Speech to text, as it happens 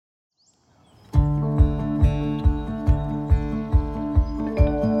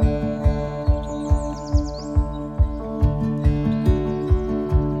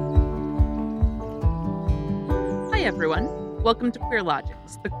Welcome to Queer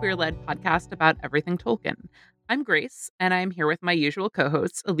Logics, the queer-led podcast about everything Tolkien. I'm Grace, and I'm here with my usual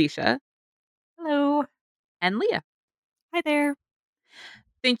co-hosts, Alicia Hello. and Leah. Hi there.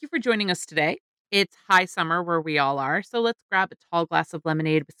 Thank you for joining us today. It's high summer where we all are, so let's grab a tall glass of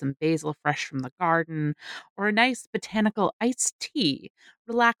lemonade with some basil fresh from the garden, or a nice botanical iced tea.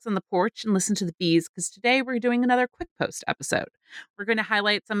 Relax on the porch and listen to the bees, because today we're doing another quick post episode. We're going to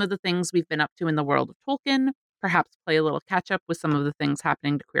highlight some of the things we've been up to in the world of Tolkien, perhaps play a little catch up with some of the things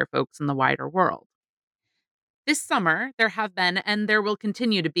happening to queer folks in the wider world. This summer, there have been, and there will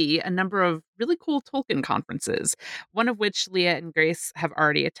continue to be, a number of really cool Tolkien conferences, one of which Leah and Grace have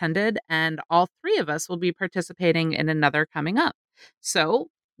already attended, and all three of us will be participating in another coming up. So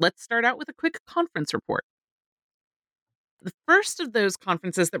let's start out with a quick conference report. The first of those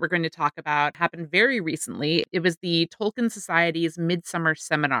conferences that we're going to talk about happened very recently. It was the Tolkien Society's Midsummer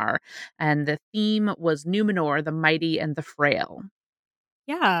Seminar, and the theme was Numenor, the Mighty and the Frail.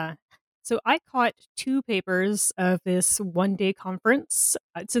 Yeah. So I caught two papers of this one-day conference.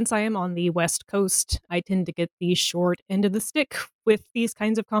 Since I am on the West Coast, I tend to get the short end of the stick with these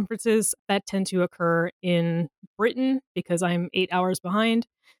kinds of conferences that tend to occur in Britain because I'm 8 hours behind.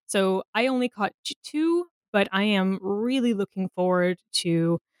 So I only caught two, but I am really looking forward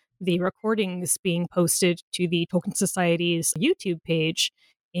to the recordings being posted to the Tolkien Society's YouTube page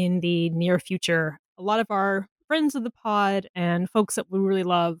in the near future. A lot of our friends of the pod and folks that we really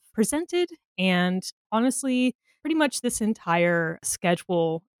love presented. And honestly, pretty much this entire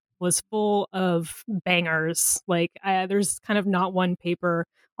schedule was full of bangers. Like, there's kind of not one paper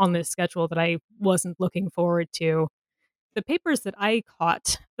on this schedule that I wasn't looking forward to. The papers that I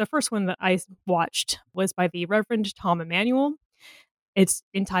caught, the first one that I watched was by the Reverend Tom Emanuel. It's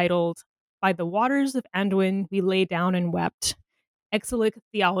entitled, By the Waters of Anduin We Lay Down and Wept, Exilic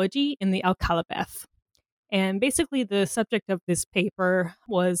Theology in the Alcalabeth. And basically, the subject of this paper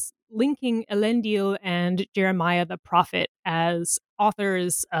was linking Elendil and Jeremiah the prophet as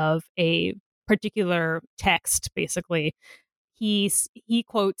authors of a particular text, basically. He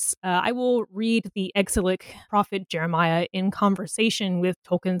quotes, I will read the exilic prophet Jeremiah in conversation with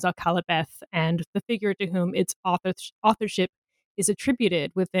Tolkien's Alcalabeth and the figure to whom its authorship is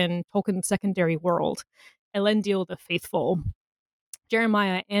attributed within Tolkien's secondary world, Elendil the Faithful.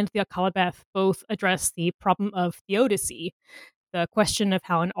 Jeremiah and the Alcalabeth both address the problem of theodicy, the question of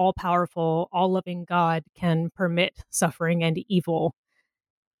how an all-powerful, all-loving God can permit suffering and evil.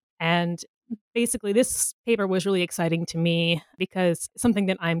 And basically, this paper was really exciting to me because something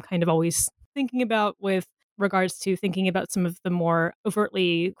that I'm kind of always thinking about with regards to thinking about some of the more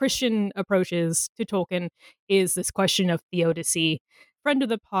overtly Christian approaches to Tolkien is this question of theodicy. Friend of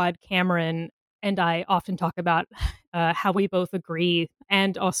the pod, Cameron, and I often talk about how we both agree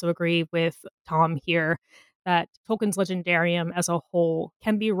and also agree with Tom here that Tolkien's Legendarium as a whole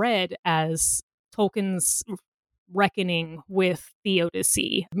can be read as Tolkien's reckoning with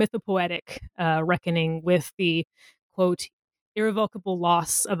theodicy, mythopoetic reckoning with the, quote, irrevocable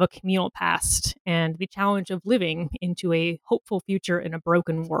loss of a communal past and the challenge of living into a hopeful future in a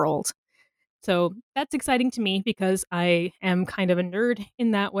broken world. So that's exciting to me because I am kind of a nerd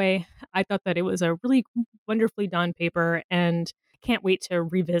in that way. I thought that it was a really wonderfully done paper and can't wait to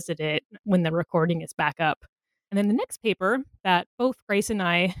revisit it when the recording is back up. And then the next paper that both Grace and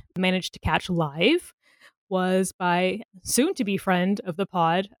I managed to catch live was by soon-to-be friend of the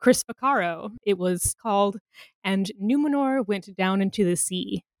pod, Chris Vaccaro. It was called And Numenor Went Down into the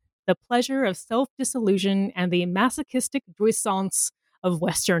Sea, The Pleasure of Self-Disillusion and the Masochistic Jouissance of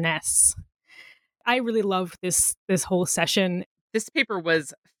Westerness. I really loved this whole session. This paper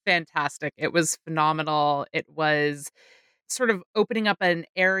was fantastic. It was phenomenal. It was sort of opening up an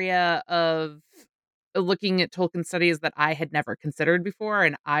area of looking at Tolkien studies that I had never considered before,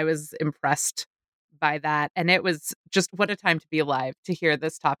 and I was impressed by that. And it was just what a time to be alive to hear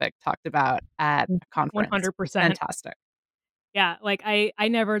this topic talked about at a conference. It was 100%. fantastic. Yeah, like I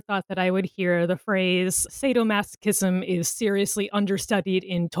never thought that I would hear the phrase sadomasochism is seriously understudied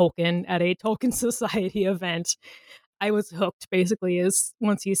in Tolkien at a Tolkien Society event. I was hooked basically as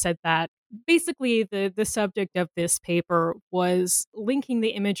once you said that. Basically the subject of this paper was linking the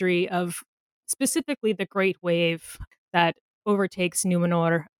imagery of specifically the Great Wave that overtakes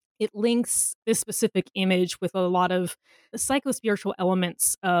Numenor. It links this specific image with a lot of psychospiritual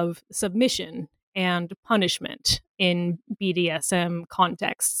elements of submission and punishment in BDSM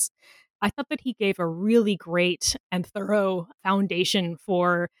contexts. I thought that he gave a really great and thorough foundation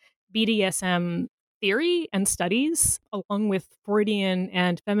for BDSM theory and studies, along with Freudian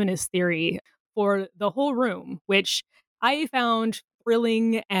and feminist theory for the whole room, which I found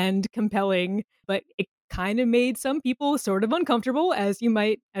thrilling and compelling, but it kind of made some people sort of uncomfortable, as you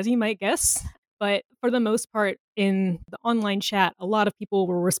might guess. But for the most part, in the online chat, a lot of people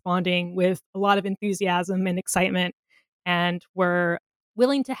were responding with a lot of enthusiasm and excitement, and were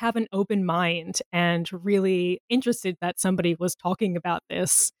willing to have an open mind and really interested that somebody was talking about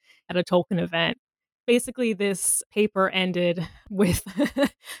this at a Tolkien event. Basically, this paper ended with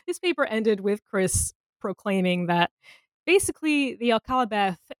Chris proclaiming that basically the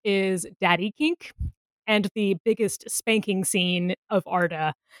Alcalabeth is daddy kink and the biggest spanking scene of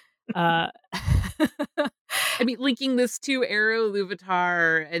Arda. Uh, I mean, linking this to Arrow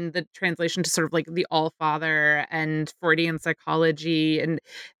Luvatar and the translation to sort of like the All Father and Freudian psychology. And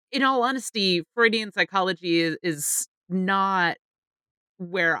in all honesty, Freudian psychology is not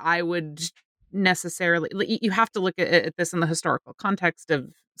where I would necessarily you have to look at this in the historical context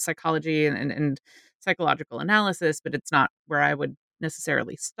of psychology and psychological analysis, but it's not where I would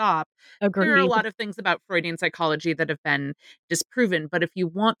necessarily stop. There are a Agreed. lot of things about Freudian psychology that have been disproven, but if you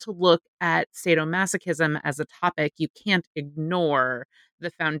want to look at sadomasochism as a topic, you can't ignore the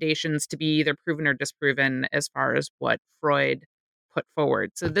foundations to be either proven or disproven as far as what Freud put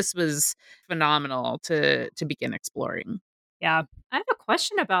forward. So this was phenomenal to begin exploring. Yeah. I have a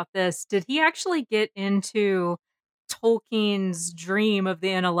question about this. Did he actually get into Tolkien's dream of the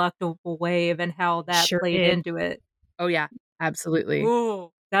ineluctable wave and how that Sure played did. into it? Oh yeah, absolutely.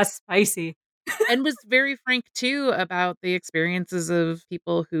 Ooh, that's spicy. And was very frank too about the experiences of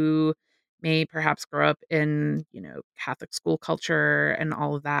people who may perhaps grow up in, Catholic school culture and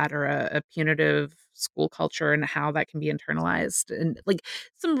all of that, or a punitive school culture, and how that can be internalized, and like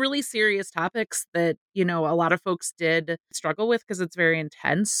some really serious topics that, a lot of folks did struggle with because it's very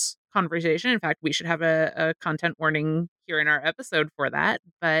intense conversation. In fact, we should have a content warning here in our episode for that,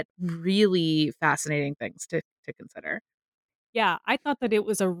 but really fascinating things to consider. Yeah, I thought that it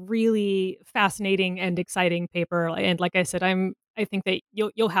was a really fascinating and exciting paper, and like I said, I think that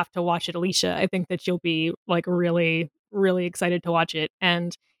you'll have to watch it, Alicia. I think that you'll be like really really excited to watch it,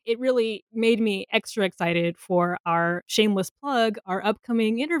 and it really made me extra excited for our shameless plug, our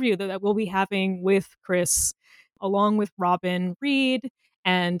upcoming interview that we'll be having with Chris, along with Robin Reed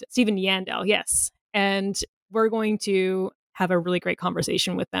and Stephen Yandel. Yes, and we're going to have a really great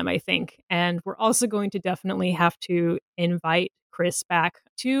conversation with them, I think. And we're also going to definitely have to invite Chris back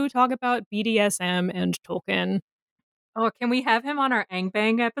to talk about BDSM and Tolkien. Oh, can we have him on our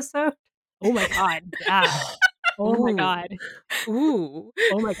Angbang episode? Oh my God. Yeah. Oh my Ooh. God. Ooh.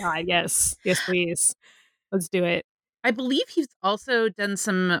 Oh my God. Yes. Yes, please. Let's do it. I believe he's also done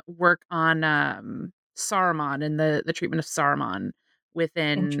some work on, Saruman and the treatment of Saruman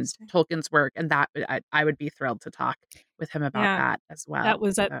within Interesting. Tolkien's work, and that I would be thrilled to talk with him about Yeah. that as That well,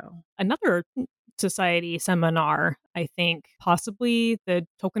 was at so another society seminar, I think, possibly the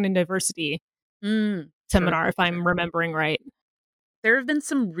Tolkien and Diversity sure, seminar, if I'm sure. remembering right. There have been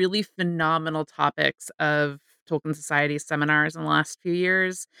some really phenomenal topics of Tolkien Society seminars in the last few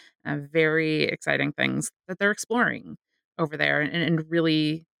years, very exciting things that they're exploring over there, and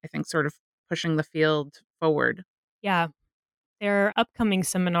really, I think, sort of pushing the field forward. Yeah. Their upcoming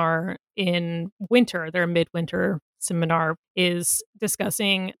seminar in winter, their midwinter seminar, is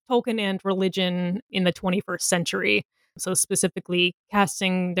discussing Tolkien and religion in the 21st century. So, specifically,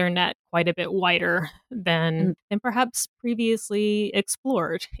 casting their net quite a bit wider than perhaps previously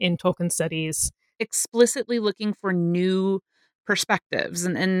explored in Tolkien studies. Explicitly looking for new perspectives,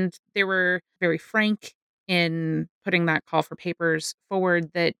 and they were very frank in putting that call for papers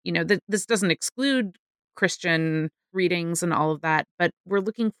forward, that this doesn't exclude Christian readings and all of that, but we're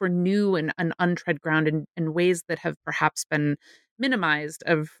looking for new and untread ground in ways that have perhaps been minimized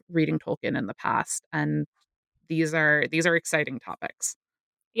of reading Tolkien in the past, and these are exciting topics.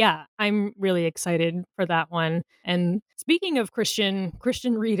 Yeah, I'm really excited for that one. And speaking of Christian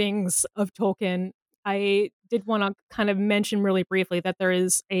readings of Tolkien, I did want to kind of mention really briefly that there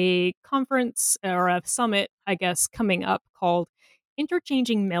is a conference or a summit, I guess, coming up called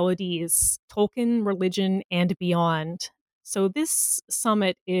Interchanging Melodies, Tolkien, Religion, and Beyond. So this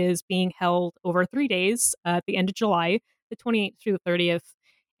summit is being held over 3 days at the end of July, the 28th through the 30th,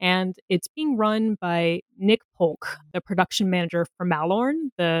 and it's being run by Nick Polk, the production manager for Malorn,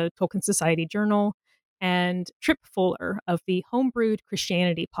 the Tolkien Society Journal, and Trip Fuller of the Homebrewed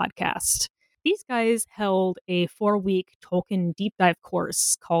Christianity podcast. These guys held a 4-week Tolkien deep dive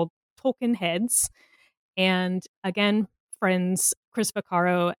course called Tolkien Heads. And again, friends Chris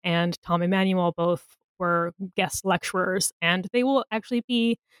Vaccaro and Tom Emanuel both were guest lecturers, and they will actually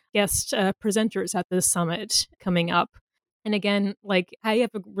be guest presenters at this summit coming up. And again, like I have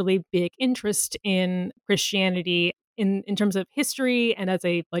a really big interest in Christianity. in terms of history and as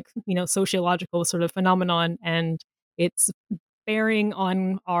a sociological sort of phenomenon, and its bearing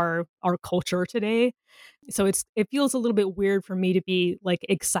on our culture today. So it feels a little bit weird for me to be like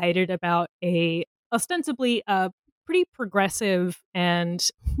excited about a ostensibly a pretty progressive and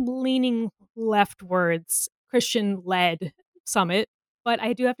leaning leftwards Christian led summit. But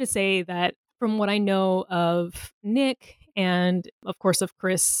I do have to say that from what I know of Nick and of course of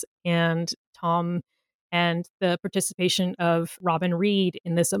Chris and Tom and the participation of Robin Reed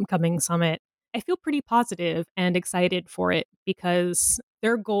in this upcoming summit, I feel pretty positive and excited for it because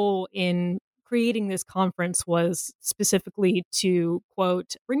their goal in creating this conference was specifically to,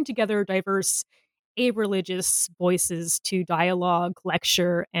 quote, bring together diverse a-religious voices to dialogue,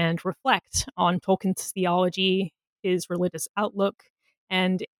 lecture, and reflect on Tolkien's theology, his religious outlook,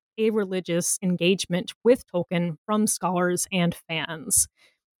 and a-religious engagement with Tolkien from scholars and fans.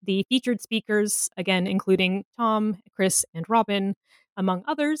 The featured speakers, again, including Tom, Chris, and Robin, among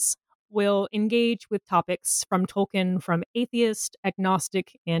others, will engage with topics from Tolkien from atheist,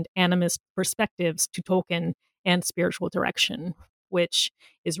 agnostic, and animist perspectives to Tolkien and spiritual direction, which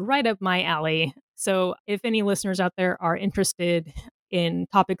is right up my alley. So, if any listeners out there are interested in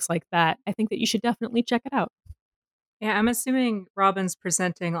topics like that, I think that you should definitely check it out. Yeah, I'm assuming Robin's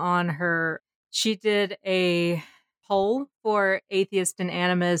presenting on her. She did a poll for atheist and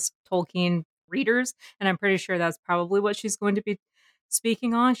animist Tolkien readers, and I'm pretty sure that's probably what she's going to be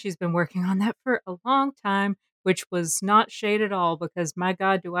speaking on. She's been working on that for a long time, which was not shade at all because my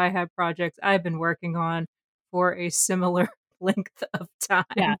God, do I have projects I've been working on for a similar length of Yeah.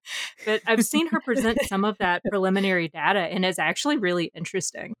 time. But I've seen her present some of that preliminary data, and it's actually really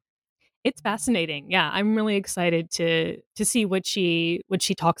interesting. It's fascinating. Yeah, I'm really excited to see what she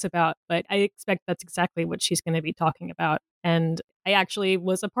talks about, but I expect that's exactly what she's going to be talking about. And I actually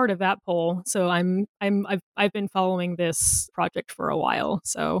was a part of that poll, so I've been following this project for a while.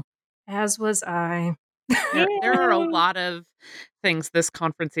 So, As was I. There are a yay! lot of things this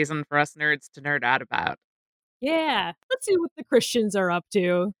conference season for us nerds to nerd out about. Yeah, let's see what the Christians are up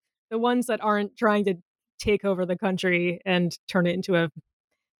to. The ones that aren't trying to take over the country and turn it into a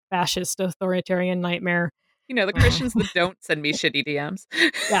fascist authoritarian nightmare. You know, the Mm. Christians that don't send me shitty DMs.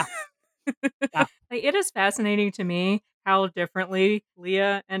 Yeah, yeah, Like, it is fascinating to me how differently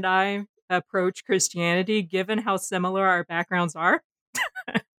Leah and I approach Christianity, given how similar our backgrounds are.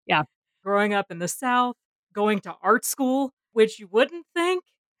 yeah. Growing up in the South, going to art school, which you wouldn't think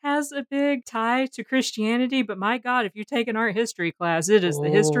has a big tie to Christianity, but my God, if you take an art history class, it is the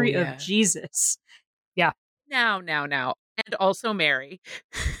Oh, history of yeah. Jesus. Yeah, Now. And also Mary.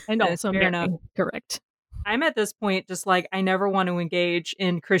 and also Fair enough. Mary, correct. I'm at this point just like I never want to engage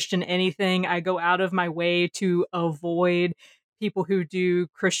in Christian anything. I go out of my way to avoid people who do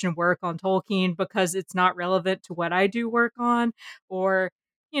Christian work on Tolkien because it's not relevant to what I do work on, or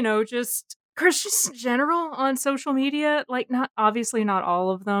just Christians in general on social media. Like, not obviously not all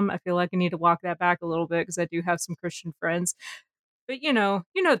of them. I feel like I need to walk that back a little bit because I do have some Christian friends. But you know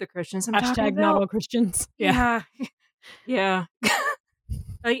the Christians I'm talking Hashtag not about. all Christians. Yeah. Yeah. Yeah.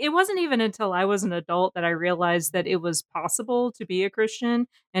 Like, it wasn't even until I was an adult that I realized that it was possible to be a Christian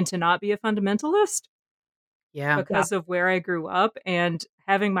and to not be a fundamentalist Yeah. Yeah. because of where I grew up, and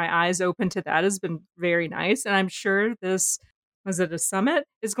having my eyes open to that has been very nice, and I'm sure this was it a summit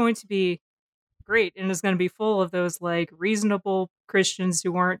is going to be great and is going to be full of those like reasonable Christians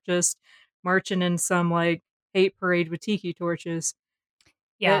who aren't just marching in some like hate parade with tiki torches.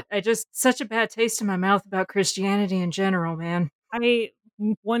 Yeah. But I just such a bad taste in my mouth about Christianity in general, man. I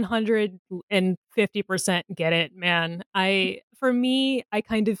 150% get it, man. For me, I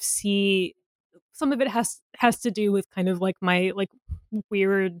kind of see some of it has to do with kind of like my like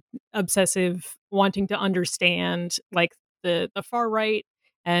weird obsessive wanting to understand like the far right,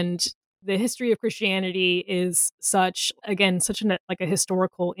 and the history of Christianity is such an like a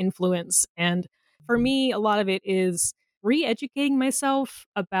historical influence, and for me a lot of it is re-educating myself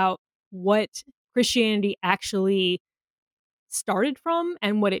about what Christianity actually started from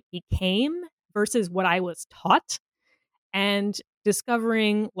and what it became versus what I was taught, and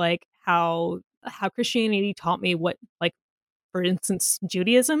discovering like how Christianity taught me what, like, for instance,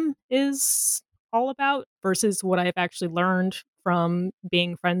 Judaism is all about versus what I've actually learned from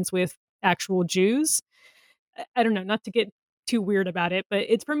being friends with actual Jews. I don't know, not to get too weird about it, but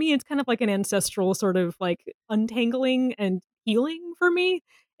it's for me, it's kind of like an ancestral sort of like untangling and healing for me.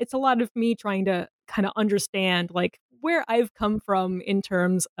 It's a lot of me trying to kind of understand like where I've come from in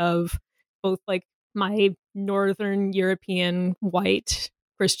terms of both like my Northern European white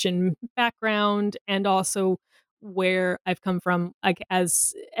Christian background and also where I've come from like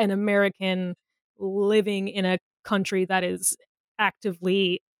as an American living in a country that is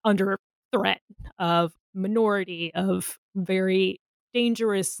actively under threat of minority, of very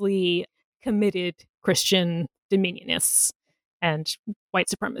dangerously committed Christian dominionists and white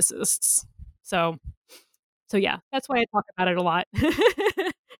supremacists. So so yeah, that's why I talk about it a lot.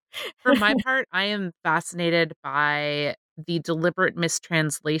 For my part, I am fascinated by the deliberate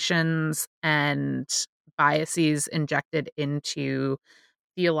mistranslations and biases injected into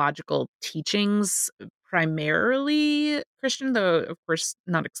theological teachings, primarily Christian, though of course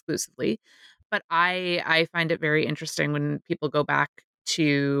not exclusively. But I find it very interesting when people go back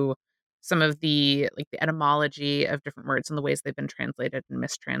to some of the like the etymology of different words and the ways they've been translated and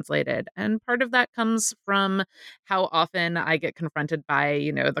mistranslated. And part of that comes from how often I get confronted by,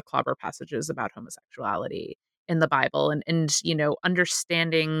 the clobber passages about homosexuality in the Bible and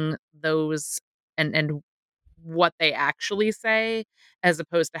understanding those and what they actually say as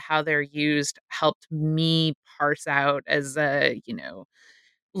opposed to how they're used helped me parse out as a,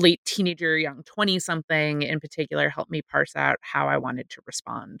 late teenager, young 20 something in particular, helped me parse out how I wanted to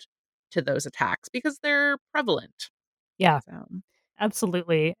respond to those attacks because they're prevalent. Yeah, So,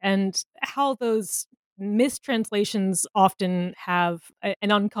 absolutely. And how those mistranslations often have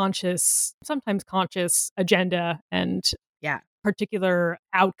an unconscious, sometimes conscious agenda and yeah, particular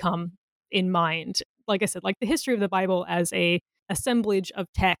outcome in mind. Like I said, like the history of the Bible as a assemblage of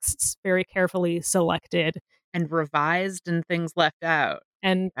texts very carefully selected and revised and things left out.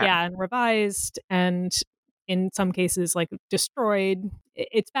 and Yeah, yeah, and revised and in some cases like destroyed.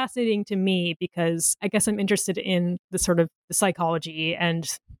 It's fascinating to me because I guess I'm interested in the sort of the psychology and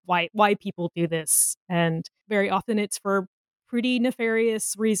why people do this. And very often it's for pretty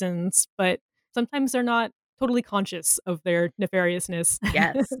nefarious reasons, but sometimes they're not totally conscious of their nefariousness.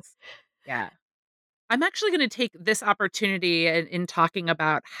 yes. Yeah. I'm actually going to take this opportunity in talking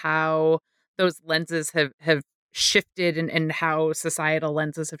about how those lenses have shifted and how societal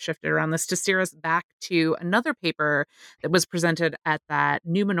lenses have shifted around this to steer us back to another paper that was presented at that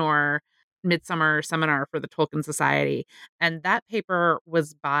Numenor Midsummer Seminar for the Tolkien Society. And that paper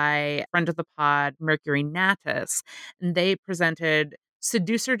was by friend of the pod, Mercury Natus. And they presented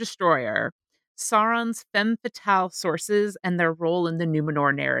Seducer Destroyer, Sauron's femme fatale sources and their role in the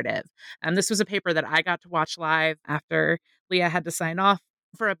Numenor narrative. And this was a paper that I got to watch live after Leah had to sign off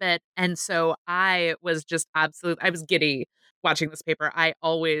for a bit. And so I was just I was giddy watching this paper. I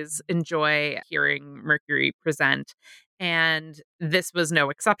always enjoy hearing Mercury present. And this was no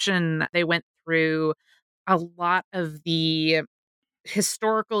exception. They went through a lot of the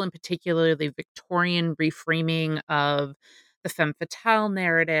historical and particularly Victorian reframing of the femme fatale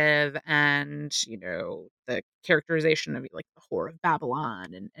narrative and, the characterization of like the Whore of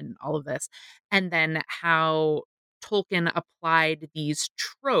Babylon and all of this. And then how Tolkien applied these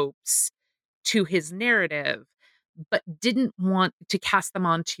tropes to his narrative, but didn't want to cast them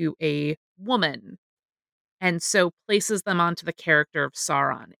onto a woman and so places them onto the character of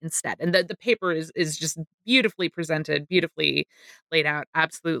Sauron instead. And the paper is just beautifully presented, beautifully laid out,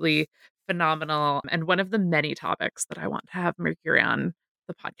 absolutely phenomenal. And one of the many topics that I want to have Mercury on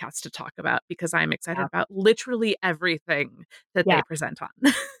the podcast to talk about because I'm excited Yeah. about literally everything that Yeah. they present on.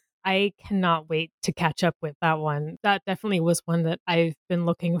 I cannot wait to catch up with that one. That definitely was one that I've been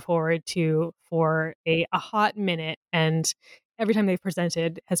looking forward to for a hot minute. And every time they've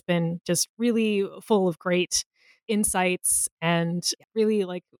presented has been just really full of great insights and really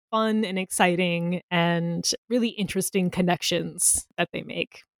like fun and exciting and really interesting connections that they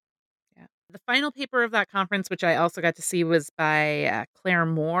make. Yeah. The final paper of that conference, which I also got to see, was by Claire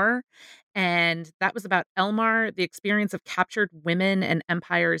Moore. And that was about Elmar, the experience of captured women and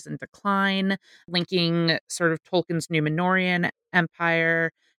empires in decline, linking sort of Tolkien's Numenorian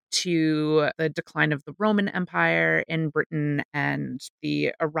empire to the decline of the Roman Empire in Britain and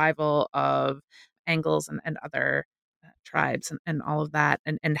the arrival of Angles and other tribes and all of that,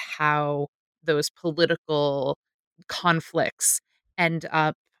 and how those political conflicts end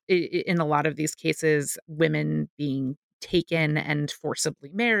up in a lot of these cases, women being taken and forcibly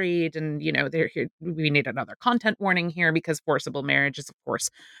married. And, they're here. We need another content warning here because forcible marriage is, of course,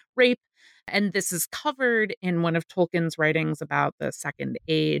 rape. And this is covered in one of Tolkien's writings about the Second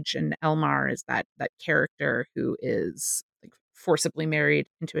Age. And Elmar is that character who is like forcibly married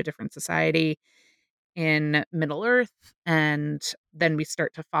into a different society in Middle Earth. And then we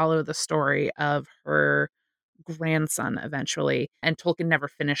start to follow the story of her grandson eventually. And Tolkien never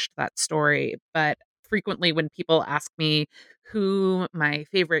finished that story. But frequently, when people ask me who my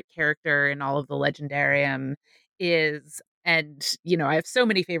favorite character in all of the Legendarium is, and I have so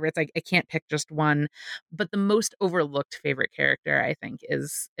many favorites, I can't pick just one. But the most overlooked favorite character, I think,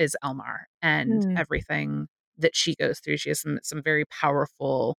 is Elmar and Hmm. everything that she goes through. She has some very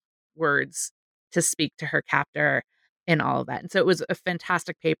powerful words to speak to her captor in all of that. And so it was a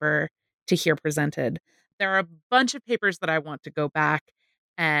fantastic paper to hear presented. There are a bunch of papers that I want to go back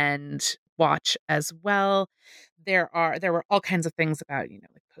and watch as well. There were all kinds of things about,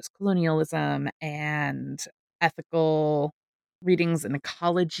 like post-colonialism and ethical readings in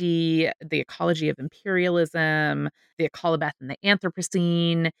ecology, the ecology of imperialism, the Ecolabeth and the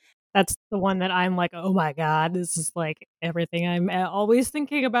Anthropocene. That's the one that I'm like, "Oh my god, this is, like, everything I'm, always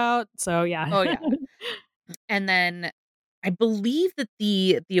thinking about." So, yeah. Oh yeah. And then I believe that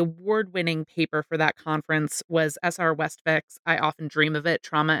the award-winning paper for that conference was S.R. Westbeck's I Often Dream of It: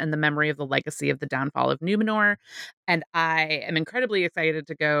 Trauma and the Memory of the Legacy of the Downfall of Numenor. And I am incredibly excited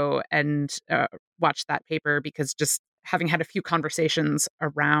to go and watch that paper because just having had a few conversations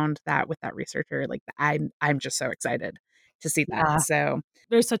around that with that researcher, like I'm just so excited to see that. Yeah. So,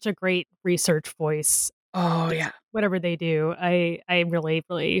 There's such a great research voice, oh just yeah. whatever they do. I really,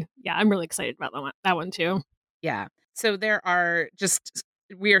 really yeah, I'm really excited about that one too. Yeah. So there are just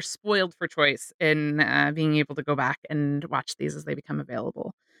we are spoiled for choice in being able to go back and watch these as they become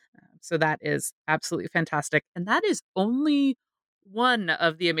available. So that is absolutely fantastic, and that is only one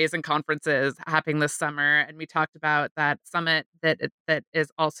of the amazing conferences happening this summer. And we talked about that summit that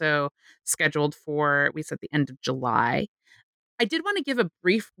is also scheduled for we said the end of July. I did want to give a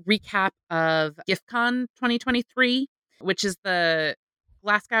brief recap of GIFCON 2023, which is the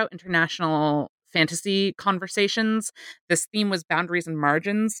Glasgow International Fantasy Conversations. This theme was boundaries and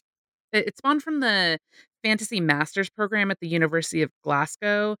margins. It spawned from the Fantasy Masters program at the University of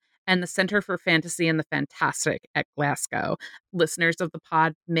Glasgow and the Center for Fantasy and the Fantastic at Glasgow. Listeners of the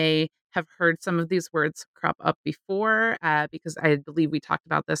pod may have heard some of these words crop up before because I believe we talked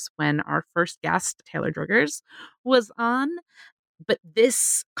about this when our first guest, Taylor Driggers, was on. But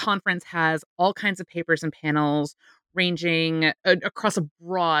this conference has all kinds of papers and panels ranging across a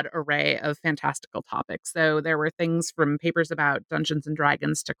broad array of fantastical topics. So there were things from papers about Dungeons and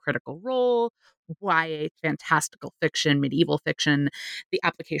Dragons to Critical Role, YA fantastical fiction, medieval fiction, the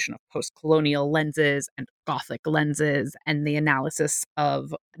application of post-colonial lenses and Gothic lenses, and the analysis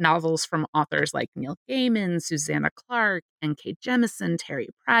of novels from authors like Neil Gaiman, Susanna Clarke, N.K. Jemisin, Terry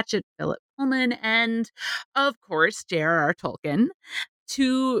Pratchett, Philip Pullman, and of course, J.R.R. Tolkien.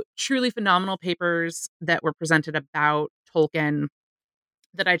 Two truly phenomenal papers that were presented about Tolkien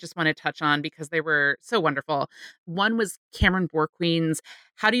that I just want to touch on because they were so wonderful. One was Cameron Borqueen's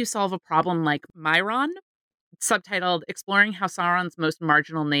How Do You Solve a Problem Like Myron? Subtitled Exploring How Sauron's Most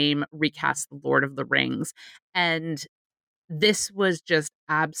Marginal Name Recasts the Lord of the Rings. And this was just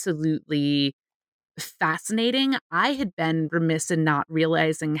absolutely fascinating. I had been remiss in not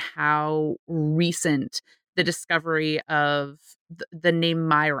realizing how recent the discovery of the name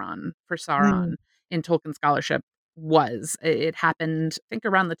Myron for Mm. Sauron in Tolkien scholarship was. It happened, I think,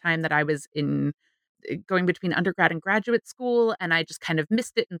 around the time that I was in going between undergrad and graduate school, and I just kind of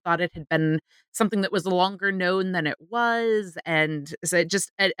missed it and thought it had been something that was longer known than it was. And so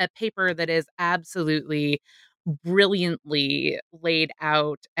just a paper that is absolutely brilliantly laid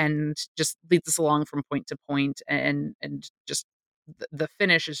out and just leads us along from point to point and just the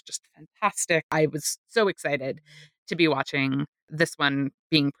finish is just fantastic. I was so excited to be watching this one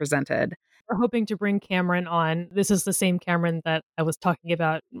being presented. We're hoping to bring Cameron on. This is the same Cameron that I was talking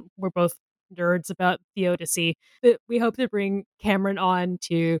about. We're both nerds about the Odyssey. But we hope to bring Cameron on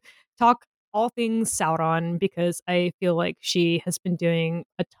to talk all things Sauron because I feel like she has been doing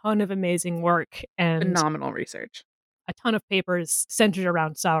a ton of amazing work and Phenomenal research. a ton of papers centered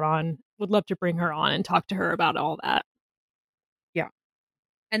around Sauron. Would love to bring her on and talk to her about all that. Yeah.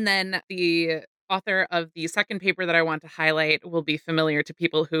 And then the author of the second paper that I want to highlight will be familiar to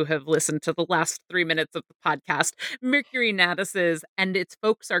people who have listened to the last 3 minutes of the podcast. Mercury Naddis's And Its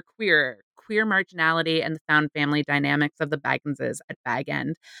Folks Are Queer Marginality and the Found Family Dynamics of the Bagginses at Bag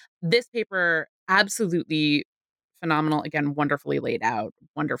End. This paper, absolutely phenomenal. Again, wonderfully laid out,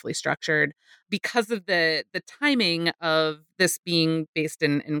 wonderfully structured. Because of the timing of this being based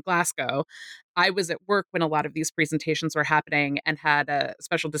in Glasgow, I was at work when a lot of these presentations were happening and had a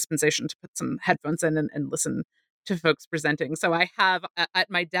special dispensation to put some headphones in and listen to folks presenting. So I have at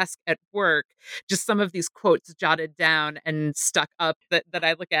my desk at work just some of these quotes jotted down and stuck up that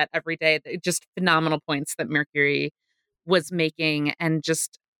I look at every day. Just phenomenal points that Mercury was making, and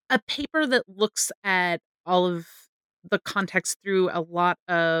just a paper that looks at all of the context through a lot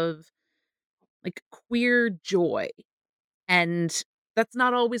of like queer joy. And that's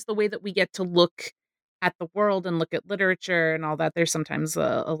not always the way that we get to look at the world and look at literature and all that, there's sometimes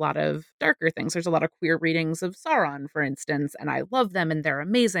a lot of darker things. There's a lot of queer readings of Sauron, for instance, and I love them and they're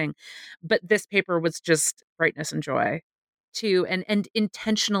amazing. But this paper was just brightness and joy too, and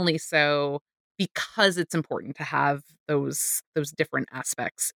intentionally so, because it's important to have those different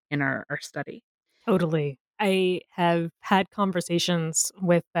aspects in our study. Totally. I have had conversations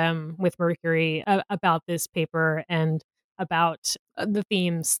with them, with Mercury, about this paper and about the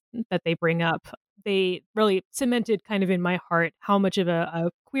themes that they bring up. They really cemented kind of in my heart how much of a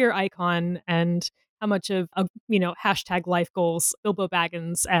queer icon and how much of a hashtag life goals Bilbo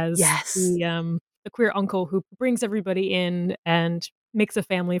Baggins as Yes. the queer uncle who brings everybody in and makes a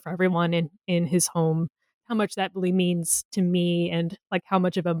family for everyone in his home, how much that really means to me, and like how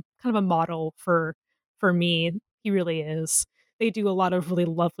much of a kind of a model for me he really is. They do a lot of really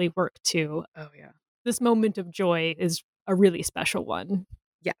lovely work too. Oh, yeah. This moment of joy is a really special one.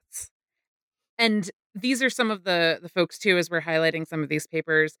 Yes. And these are some of the folks too, as we're highlighting some of these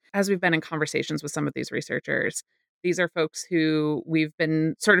papers, as we've been in conversations with some of these researchers. These are folks who we've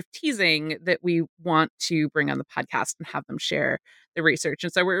been sort of teasing that we want to bring on the podcast and have them share the research.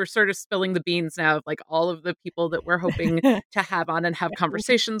 And so we're sort of spilling the beans now of like all of the people that we're hoping to have on and have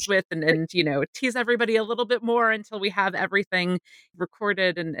conversations with, and tease everybody a little bit more until we have everything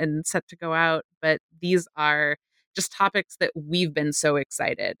recorded and set to go out. But these are just topics that we've been so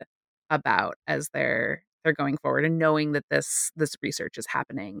excited about as they're going forward, and knowing that this research is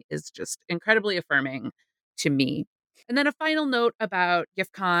happening is just incredibly affirming to me. And then a final note about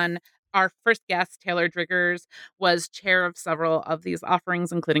YIFCon. Our first guest, Taylor Driggers, was chair of several of these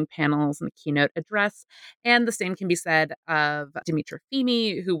offerings, including panels and the keynote address. And the same can be said of Dimitra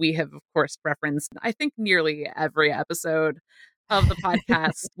Fimi, who we have, of course, referenced, I think, nearly every episode of the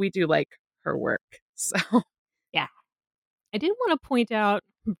podcast. We do like her work. So, Yeah. I did want to point out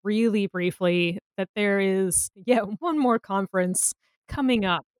really briefly that there is yet one more conference coming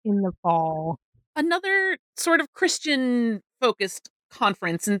up in the fall. another sort of Christian focused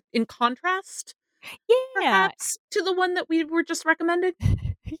conference in contrast, Yeah, perhaps, to the one that we were just recommended.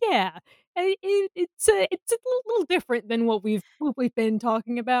 yeah. It's a little different than what we've been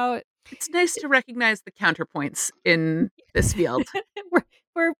talking about. It's nice to recognize the counterpoints in this field. we're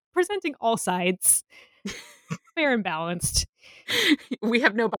we're presenting all sides, fair and balanced. We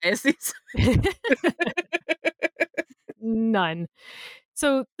have no biases. None.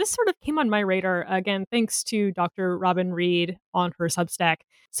 So this sort of came on my radar again, thanks to Dr. Robin Reed on her Substack.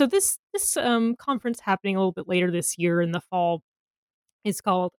 So this conference happening a little bit later this year in the fall is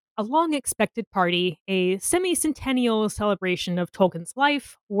called A Long Expected Party, a semi-centennial celebration of Tolkien's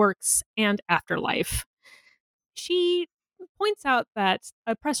life, works, and afterlife. She points out that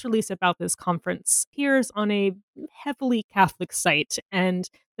a press release about this conference appears on a heavily Catholic site, and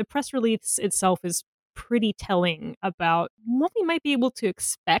the press release itself is pretty telling about what we might be able to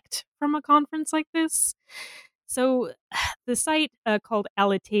expect from a conference like this. So, the site called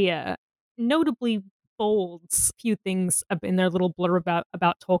Aletheia notably bolds a few things up in their little blurb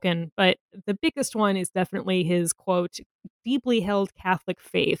about Tolkien, but the biggest one is definitely his quote, deeply held Catholic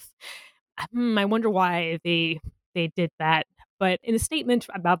faith. I wonder why they did that. But in a statement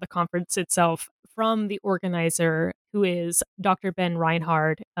about the conference itself from the organizer, who is Dr. Ben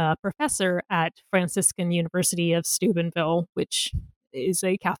Reinhard, a professor at Franciscan University of Steubenville, which is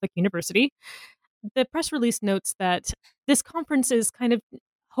a Catholic university, the press release notes that this conference is kind of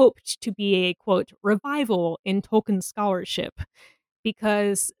hoped to be a quote revival in Tolkien scholarship,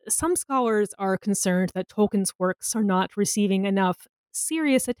 because some scholars are concerned that Tolkien's works are not receiving enough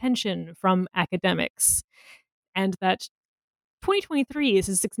serious attention from academics, and that 2023 is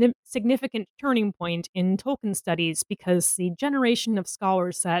a significant turning point in Tolkien studies because the generation of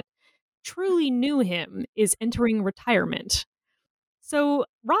scholars that truly knew him is entering retirement. So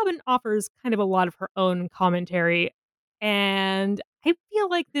Robin offers kind of a lot of her own commentary, and I feel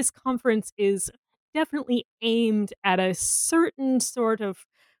like this conference is definitely aimed at a certain sort of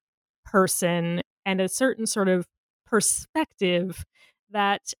person and a certain sort of perspective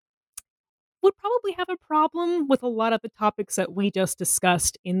that would probably have a problem with a lot of the topics that we just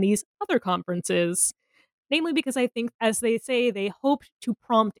discussed in these other conferences. Namely, because I think, as they say, they hoped to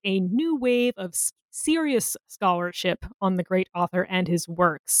prompt a new wave of serious scholarship on the great author and his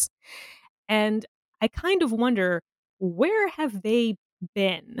works. And I kind of wonder, where have they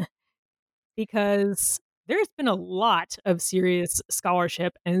been? Because there's been a lot of serious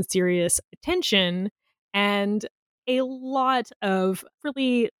scholarship and serious attention, and a lot of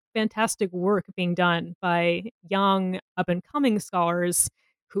really fantastic work being done by young up and coming scholars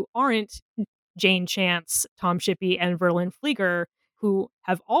who aren't Jane Chance, Tom Shippey, and Verlin Flieger, who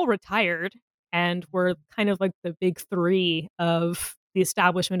have all retired and were kind of like the big three of the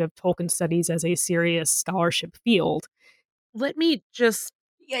establishment of Tolkien studies as a serious scholarship field. Let me just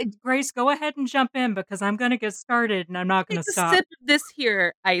Yeah, Grace, go ahead and jump in because I'm going to get started and I'm not going take to a stop. sip of this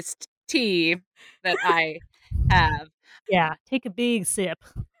here iced tea that I have. Yeah, take a big sip.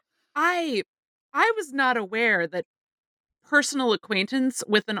 I I was not aware that personal acquaintance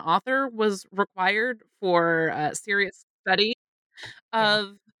with an author was required for serious study Yeah.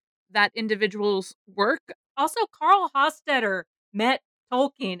 of that individual's work. Also, Carl Hostetter met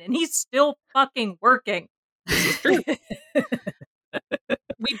Tolkien and he's still fucking working. This is true.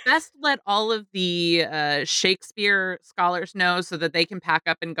 We best let all of the Shakespeare scholars know so that they can pack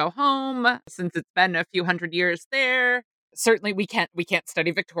up and go home since it's been a few hundred years there. Certainly we can't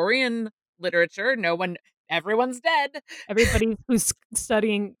study Victorian literature. No one everyone's dead. Everybody who's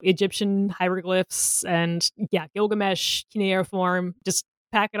studying Egyptian hieroglyphs and yeah, Gilgamesh, cuneiform, just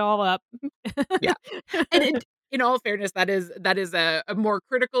pack it all up. Yeah. And in all fairness, that is a more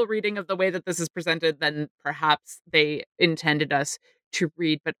critical reading of the way that this is presented than perhaps they intended us to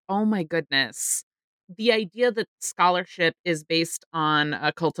read. But oh my goodness, the idea that scholarship is based on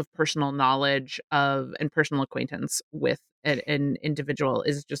a cult of personal knowledge of and personal acquaintance with an individual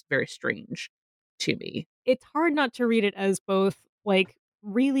is just very strange to me. It's hard not to read it as both like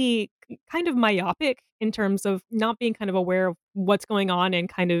really kind of myopic in terms of not being kind of aware of what's going on and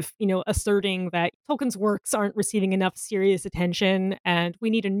kind of, asserting that Tolkien's works aren't receiving enough serious attention and we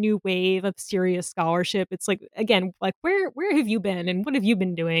need a new wave of serious scholarship. It's like again, like where have you been and what have you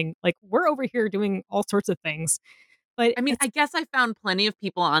been doing? Like we're over here doing all sorts of things. But I mean, it's I guess I found plenty of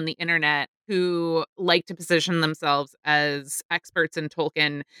people on the internet who like to position themselves as experts in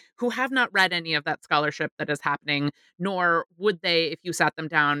Tolkien who have not read any of that scholarship that is happening, nor would they if you sat them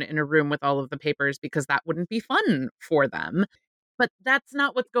down in a room with all of the papers because that wouldn't be fun for them. But that's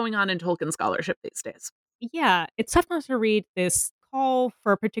not what's going on in Tolkien scholarship these days. yeah, it's tough not to read this call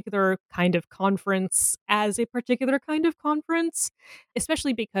for a particular kind of conference as a particular kind of conference,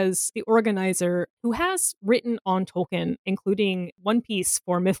 especially because the organizer, who has written on Tolkien, including one piece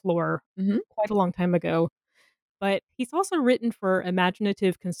for Mythlore Mhm. quite a long time ago, but he's also written for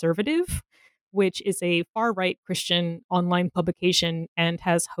Imaginative Conservative, which is a far right Christian online publication and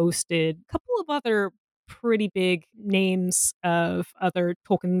has hosted a couple of other pretty big names of other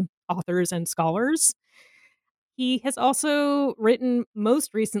Tolkien authors and scholars. He has also written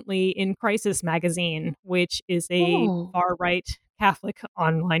most recently in Crisis Magazine, which is a Oh. far right Catholic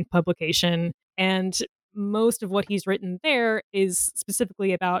online publication. And most of what he's written there is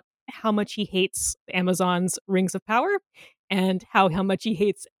specifically about how much he hates Amazon's Rings of Power and how much he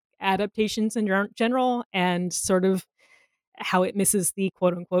hates adaptations in general and sort of how it misses the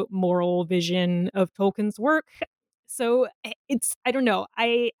quote unquote moral vision of Tolkien's work. So it's I don't know.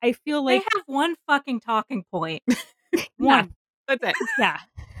 I feel They like have one fucking talking point. yeah, One. That's it. yeah.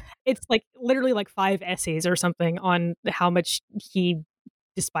 It's like literally like 5 essays or something on how much he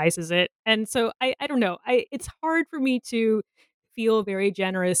despises it. And so I don't know. It's hard for me to feel very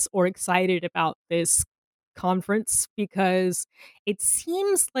generous or excited about this conference because it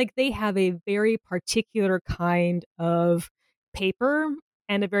seems like they have a very particular kind of paper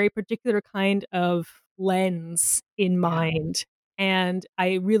and a very particular kind of lens in Yeah. mind. And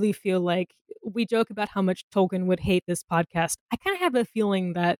I really feel like we joke about how much Tolkien would hate this podcast. I kind of have a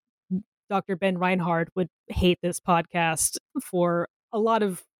feeling that Dr. Ben Reinhard would hate this podcast for a lot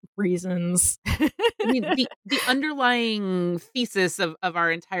of reasons. I mean, the underlying thesis of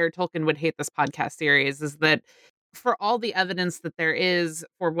our entire Tolkien would hate this podcast series is that for all the evidence that there is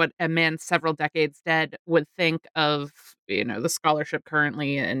for what a man several decades dead would think of, the scholarship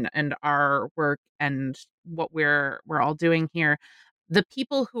currently and our work and what we're all doing here, the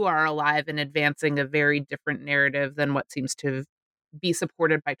people who are alive and advancing a very different narrative than what seems to be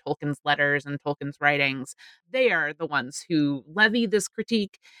supported by Tolkien's letters and Tolkien's writings, they are the ones who levy this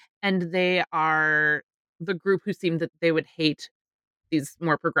critique, and they are the group who seem that they would hate these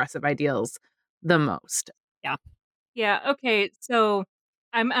more progressive ideals the most. Yeah. Yeah, okay. So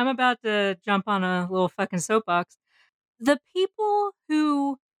I'm about to jump on a little fucking soapbox. The people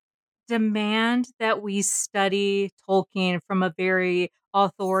who demand that we study Tolkien from a very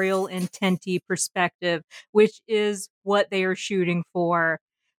authorial intenty perspective, which is what they are shooting for,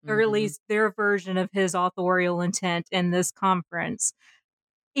 or at Mhm. least their version of his authorial intent in this conference.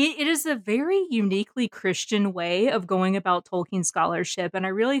 It is a very uniquely Christian way of going about Tolkien scholarship. And I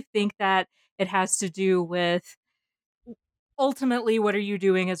really think that it has to do with ultimately what are you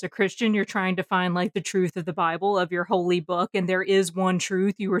doing as a Christian? You're trying to find like the truth of the Bible, of your holy book, and there is one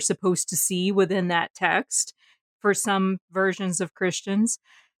truth you are supposed to see within that text for some versions of Christians.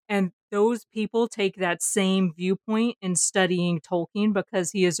 And those people take that same viewpoint in studying Tolkien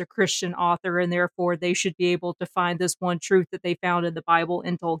because he is a Christian author and therefore they should be able to find this one truth that they found in the Bible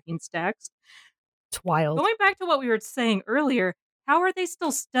in Tolkien's text. It's wild. Going back to what we were saying earlier, how are they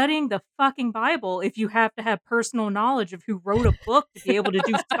still studying the fucking Bible if you have to have personal knowledge of who wrote a book to be able to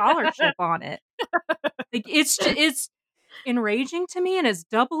do scholarship on it? Like it's enraging to me, and it's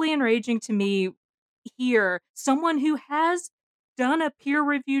doubly enraging to me here someone who has done a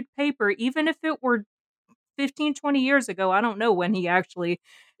peer-reviewed paper, even if it were 15, 20 years ago. I don't know when he actually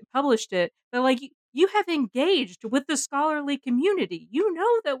published it, but like you have engaged with the scholarly community. You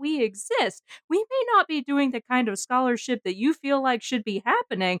know that we exist. We may not be doing the kind of scholarship that you feel like should be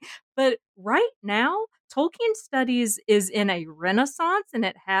happening, but right now, Tolkien studies is in a renaissance, and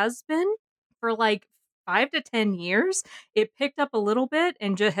it has been for like 5 to 10 years. It picked up a little bit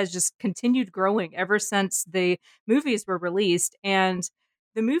and has just continued growing ever since the movies were released. And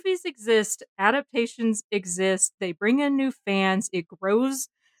the movies exist, adaptations exist, they bring in new fans, it grows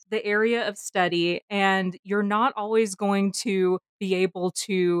the area of study, and you're not always going to be able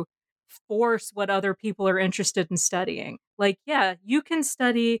to force what other people are interested in studying. Like, yeah, you can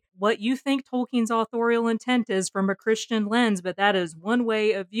study what you think Tolkien's authorial intent is from a Christian lens, but that is one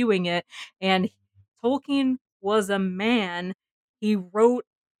way of viewing it. And Tolkien was a man. He wrote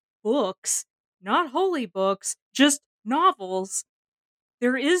books, not holy books, just novels.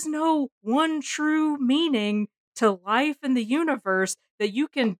 There is no one true meaning to life in the universe that you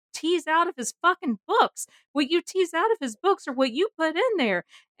can tease out of his fucking books. What you tease out of his books are what you put in there.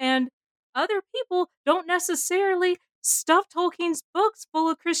 And other people don't necessarily stuff Tolkien's books full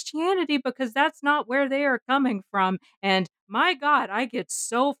of Christianity because that's not where they are coming from. And my God, I get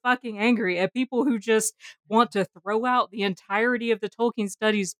so fucking angry at people who just want to throw out the entirety of the Tolkien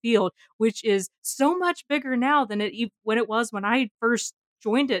studies field, which is so much bigger now than when it was when I first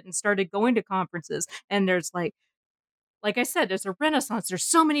joined it and started going to conferences. And there's like I said, there's a renaissance. There's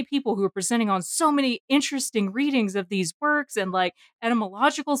so many people who are presenting on so many interesting readings of these works and like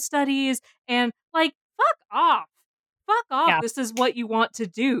etymological studies and like fuck off. Fuck off. Yeah, This is what you want to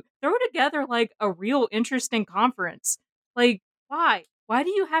do. Throw together like a real interesting conference. Like why? Why do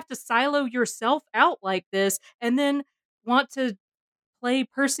you have to silo yourself out like this and then want to play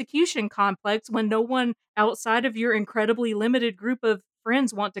persecution complex when no one outside of your incredibly limited group of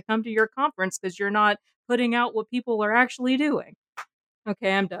friends want to come to your conference because you're not putting out what people are actually doing?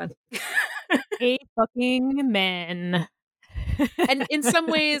 Okay, I'm done. a fucking men. And in some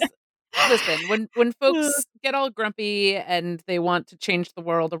ways, listen, when folks get all grumpy and they want to change the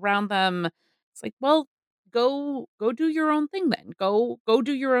world around them, it's like, well, go do your own thing then. Go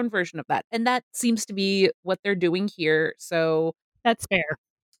do your own version of that. And that seems to be what they're doing here. So That's fair.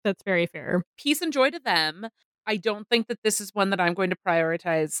 That's very fair. peace and joy to them. I don't think that this is one that I'm going to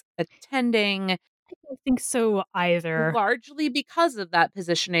prioritize attending, I don't think so either. largely because of that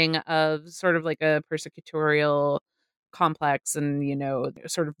positioning of sort of like a persecutorial complex and,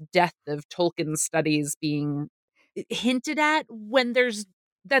 sort of death of Tolkien studies being hinted at when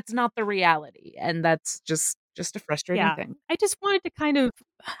that's not the reality. And that's just a frustrating Yeah. thing. I just wanted to kind of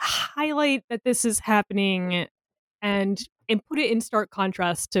highlight that this is happening and put it in stark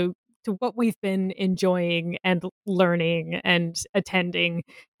contrast to what we've been enjoying and learning and attending,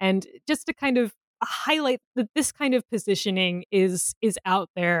 and just to kind of highlight that this kind of positioning is out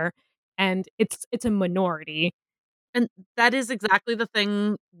there, and it's a minority. And that is exactly the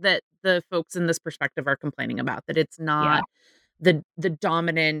thing that the folks in this perspective are complaining about, that it's Yeah. not the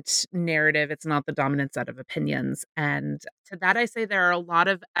dominant narrative, it's not the dominant set of opinions. And to that I say there are a lot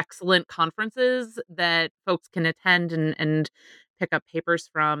of excellent conferences that folks can attend and pick up papers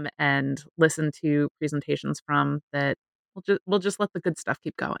from and listen to presentations from, that we'll just let the good stuff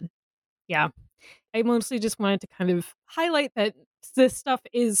keep going. Yeah. I mostly just wanted to kind of highlight that this stuff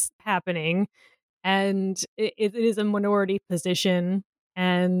is happening, and it is a minority position,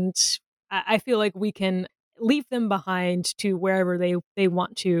 and I feel like we can leave them behind to wherever they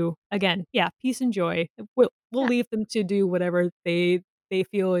want to. Again, yeah, peace and joy. We'll Yeah. leave them to do whatever they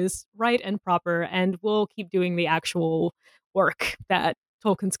feel is right and proper, and we'll keep doing the actual work that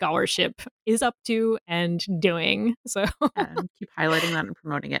Tolkien scholarship is up to and doing. So And keep highlighting that and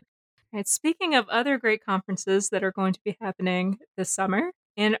promoting it. Right, speaking of other great conferences that are going to be happening this summer,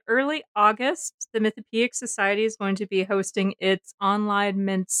 in early August, the Mythopoeic Society is going to be hosting its online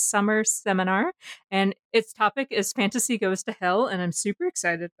midsummer seminar, and its topic is Fantasy Goes to Hell, and I'm super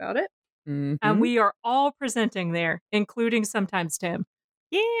excited about it. And Mhm. we are all presenting there, including sometimes Tim.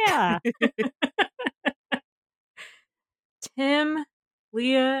 yeah. Tim,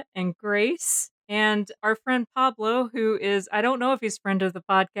 Leah, and Grace, and our friend Pablo, who is, I don't know if he's friend of the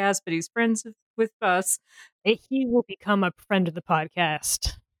podcast, but he's friends with us. He will become a friend of the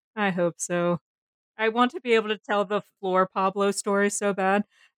podcast. I hope so. I want to be able to tell the floor Pablo story so bad.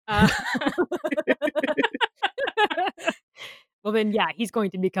 Uh, Well, then, yeah, he's going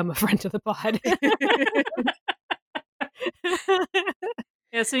to become a friend of the pod.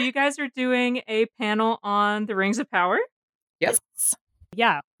 yeah, so you guys are doing a panel on the Rings of Power. Yes.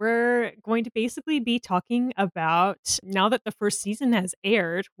 Yeah, we're going to basically be talking about now that the first season has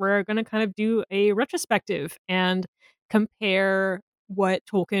aired, we're going to kind of do a retrospective and compare what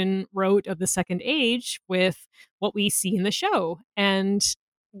Tolkien wrote of the Second Age with what we see in the show. And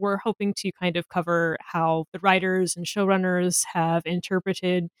we're hoping to kind of cover how the writers and showrunners have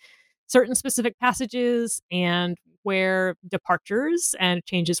interpreted certain specific passages and where departures and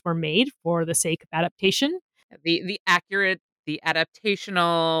changes were made for the sake of adaptation. The accurate, the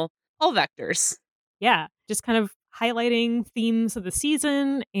adaptational, all vectors. Yeah, just kind of highlighting themes of the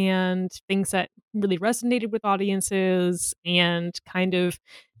season and things that really resonated with audiences and kind of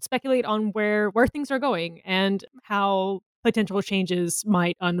speculate on where things are going and how potential changes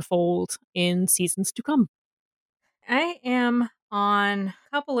might unfold in seasons to come. I am on a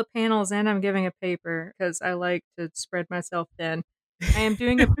couple of panels and I'm giving a paper because I like to spread myself thin. I am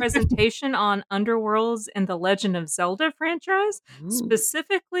doing a presentation on Underworlds and the Legend of Zelda franchise, Ooh.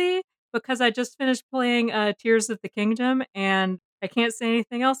 specifically because I just finished playing Tears of the Kingdom and I can't say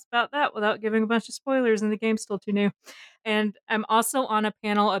anything else about that without giving a bunch of spoilers and the game's still too new. And I'm also on a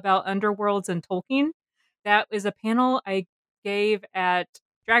panel about Underworlds and Tolkien. That is a panel I gave at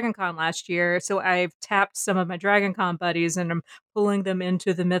DragonCon last year, so I've tapped some of my DragonCon buddies and I'm pulling them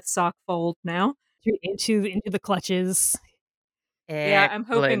into the MythSock fold now. Into the clutches. Yeah, I'm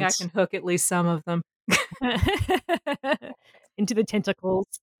hoping I Excellent. can hook at least some of them. Into the tentacles.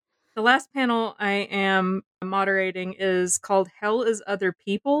 The last panel I am moderating is called Hell is Other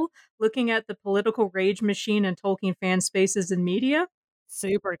People, looking at the political rage machine and Tolkien fan spaces and media.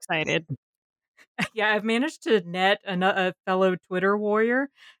 Super excited. Yeah, I've managed to net a fellow Twitter warrior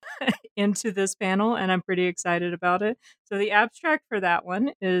into this panel, and I'm pretty excited about it. So, the abstract for that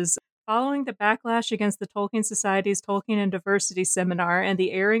one is following the backlash against the Tolkien Society's Tolkien and Diversity Seminar and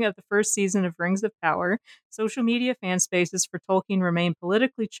the airing of the first season of Rings of Power, social media fan spaces for Tolkien remain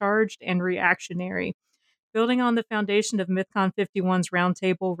politically charged and reactionary. Building on the foundation of MythCon 51's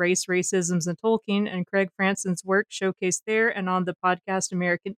roundtable Race, Racisms, and Tolkien and Craig Franson's work showcased there and on the podcast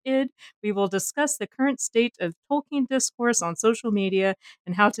American Id, we will discuss the current state of Tolkien discourse on social media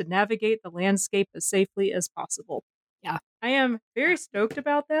and how to navigate the landscape as safely as possible. Yeah. I am very stoked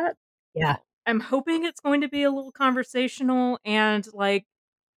about that. Yeah. I'm hoping it's going to be a little conversational and like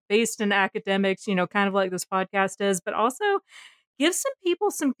based in academics, kind of like this podcast is, but also give some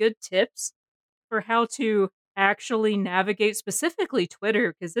people some good tips for how to actually navigate specifically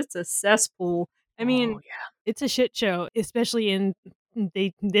Twitter because it's a cesspool. I Oh, mean, yeah. It's a shit show, especially in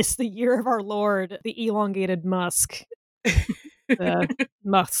the year of our Lord, the elongated Musk, the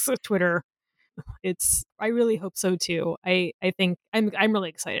Musk Twitter. I really hope so too. I think I'm really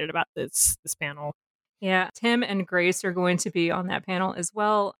excited about this panel. yeah, Tim and Grace are going to be on that panel as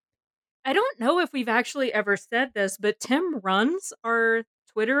well. I don't know if we've actually ever said this, but Tim runs our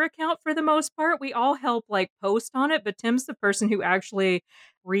Twitter account for the most part. We all help like post on it, but Tim's the person who actually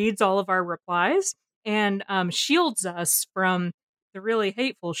reads all of our replies and shields us from the really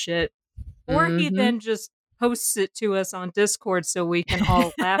hateful shit. Or he Mhm. then just posts it to us on Discord so we can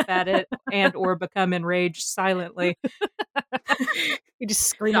all laugh at it and or become enraged silently. You just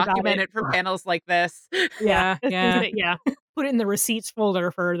scream about Document it. it for panels like this. Yeah, Yeah, it's yeah. yeah. Put it in the receipts folder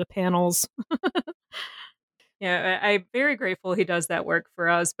for the panels. Yeah, I'm very grateful he does that work for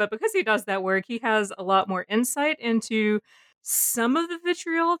us. But because he does that work, he has a lot more insight into some of the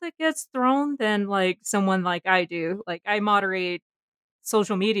vitriol that gets thrown than like someone like I do. Like I moderate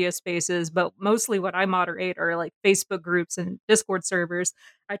social media spaces, but mostly what I moderate are like Facebook groups and Discord servers.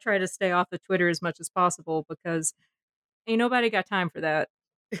 I try to stay off of Twitter as much as possible because ain't nobody got time for that.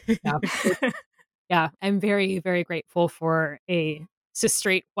 Yeah. Yeah, I'm very, very grateful for a cis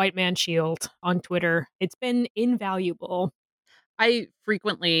straight white man shield on Twitter. It's been invaluable. I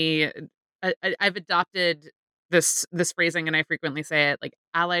frequently I've adopted this phrasing and I frequently say it like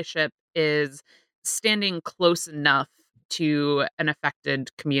allyship is standing close enough to an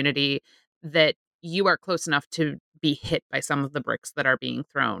affected community that you are close enough to be hit by some of the bricks that are being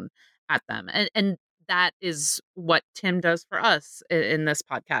thrown at them. And that is what Tim does for us in this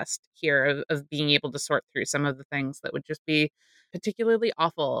podcast here of being able to sort through some of the things that would just be particularly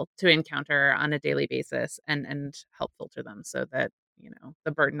awful to encounter on a daily basis and help filter them so that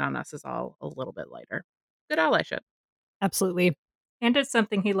the burden on us is all a little bit lighter. Good allyship. Absolutely. And it's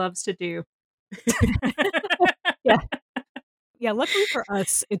something he loves to do. Yeah. Yeah, luckily for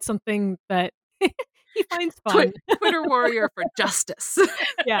us, it's something that he finds fun. Twitter warrior for justice.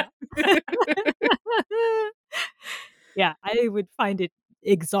 Yeah. Yeah, I would find it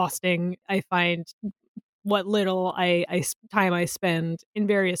exhausting. I find what little time I spend in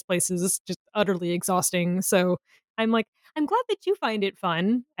various places is just utterly exhausting. So I'm like, I'm glad that you find it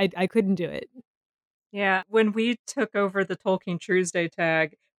fun. I couldn't do it. Yeah, when we took over the Tolkien Trewsday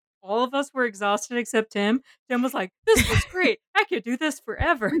tag, all of us were exhausted except Tim. Tim was like, "This was great. I could do this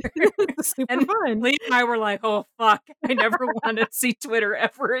forever." It's super And fun. Lee and I were like, "Oh fuck, I never want to see Twitter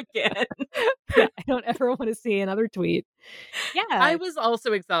ever again." Yeah, I don't ever want to see another tweet. I Yeah, was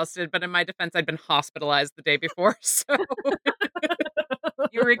also exhausted, but in my defense, I'd been hospitalized the day before. So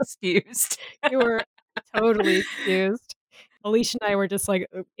You were excused. you were totally excused. Alicia and I were just like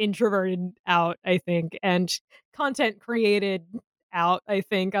introverted out, I think, and content created out, I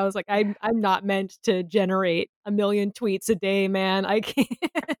think. I was like, I'm not meant to generate a million tweets a day, man. I can't.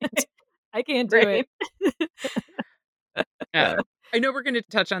 I can't do it. Right. I know we're going to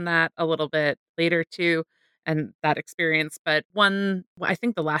touch on that a little bit later too, and that experience. But I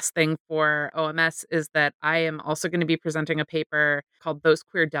think the last thing for OMS is that I am also going to be presenting a paper called Those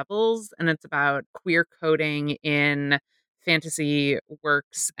Queer Devils, and it's about queer coding in fantasy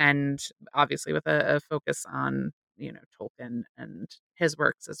works, and obviously with a focus on Tolkien and his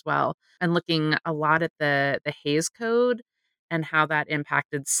works as well, and looking a lot at the Hays Code and how that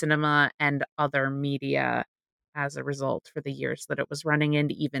impacted cinema and other media as a result for the years that it was running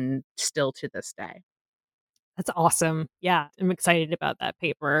and even still to this day. That's awesome. Yeah, I'm excited about that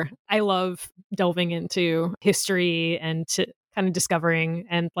paper. I love delving into history and to kind of discovering,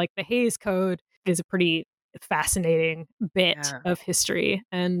 and like the Hays Code is a pretty fascinating bit Yeah. of history,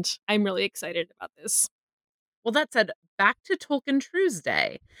 and I'm really excited about this. Well, that said, back to Tolkien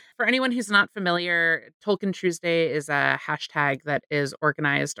Trewsday. For anyone who's not familiar, Tolkien Trewsday is a hashtag that is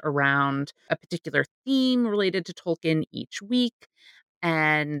organized around a particular theme related to Tolkien each week.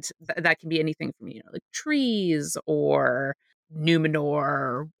 And that can be anything from, like trees or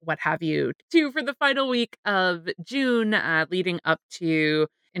Numenor, what have you, to for the final week of June, leading up to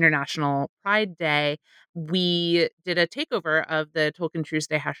International Pride Day, we did a takeover of the Tolkien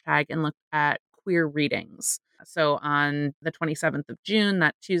Tuesday hashtag and looked at queer readings. So on the 27th of June,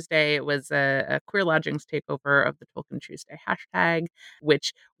 that Tuesday, it was a queer lodgings takeover of the Tolkien Tuesday hashtag,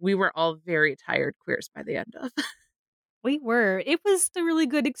 which we were all very tired queers by the end of. We were. It was a really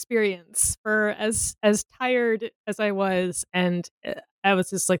good experience for as tired as I was, and I was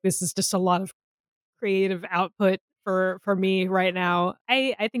just like, this is just a lot of creative output for me right now.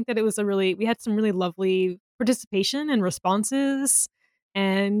 I think that it was a really we had some really lovely participation and responses,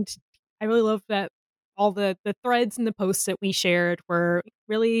 and I really love that all the threads and the posts that we shared were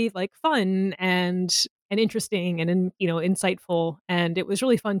really like fun and interesting and insightful, and it was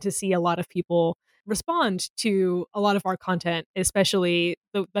really fun to see a lot of people respond to a lot of our content, especially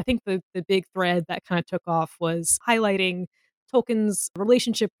I think the big thread that kind of took off was highlighting Tolkien's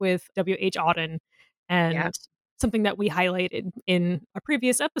relationship with W.H. Auden, Yeah. and something that we highlighted in a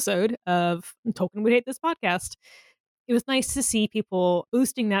previous episode of Tolkien Would Hate This podcast. It was nice to see people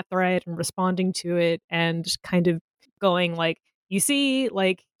boosting that thread and responding to it and kind of going like, you see,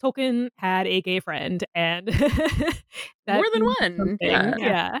 like Tolkien had a gay friend, and More that than means one. something. Yeah. Yeah.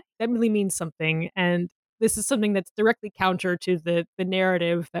 Yeah, that really means something. And this is something that's directly counter to the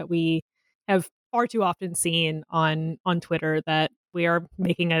narrative that we have far too often seen on Twitter that we are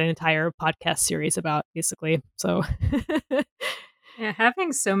making an entire podcast series about, basically. So Yeah,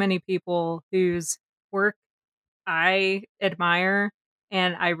 having so many people whose work I admire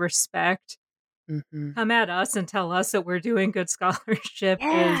and I respect Hmm. come at us and tell us that we're doing good scholarship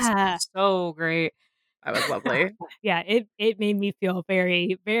is yeah. so great. That was lovely. Yeah, it made me feel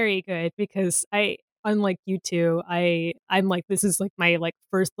very, very good because unlike you two, I'm like, this is like my like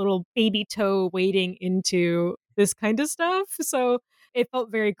first little baby toe wading into this kind of stuff. So it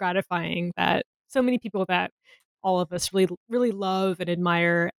felt very gratifying that so many people that all of us really really love and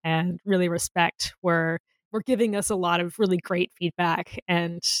admire and really respect were giving us a lot of really great feedback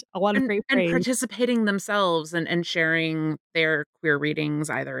and a lot of great And praise. participating themselves and sharing their queer readings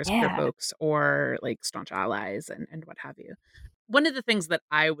either as queer Yeah. folks or like staunch allies and what have you. One of the things that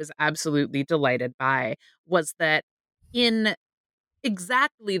I was absolutely delighted by was that in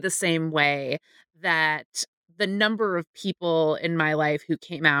exactly the same way that the number of people in my life who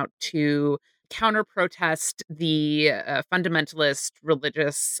came out to counter protest the fundamentalist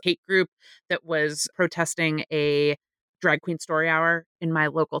religious hate group that was protesting a drag queen story hour in my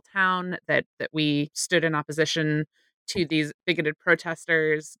local town that we stood in opposition to these bigoted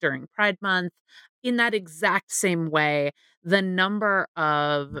protesters during Pride Month. In that exact same way, the number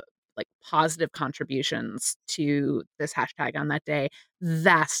of like positive contributions to this hashtag on that day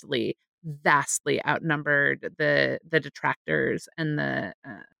vastly outnumbered the detractors and the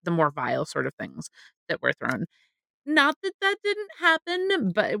more vile sort of things that were thrown. Not that that didn't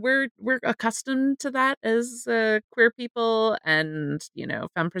happen, but we're accustomed to that as queer people and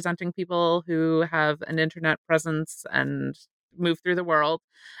femme presenting people who have an internet presence and move through the world.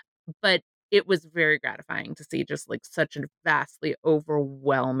 But it was very gratifying to see just like such a vastly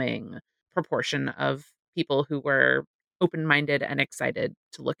overwhelming proportion of people who were open-minded and excited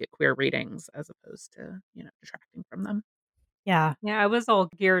to look at queer readings as opposed to detracting from them. Yeah. Yeah, I was all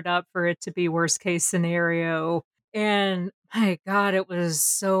geared up for it to be worst case scenario. And my God, it was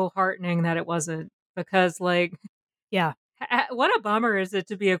so heartening that it wasn't because, like, Yeah. what a bummer is it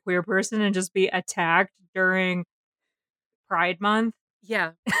to be a queer person and just be attacked during Pride Month?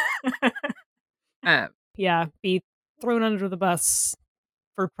 Yeah. uh, Yeah. Be thrown under the bus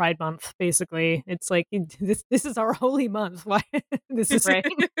for Pride Month, basically. It's like this is our holy month. Why this is rain?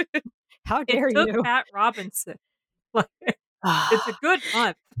 How It dare took you? Pat Robinson. Like, it's a good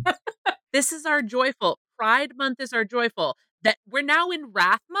month. This is our joyful. Pride Month is our joyful. That we're now in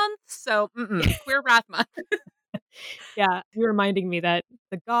Wrath Month, so queer Wrath Month. Yeah, you're reminding me that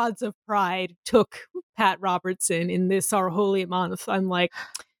the gods of pride took Pat Robertson in this our holy month. I'm like,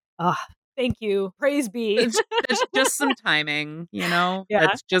 ah, thank you. Praise be. That's just some timing, Yeah.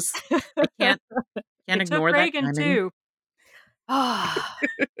 That's just I can't It took ignore that Reagan timing. too. Ah,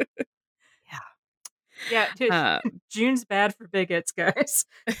 yeah. Yeah, Uh, June's bad for bigots, guys.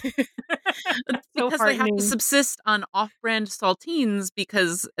 So because they have to heartening. subsist on off-brand saltines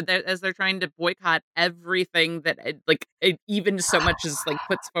because as they're trying to boycott everything that even so much as like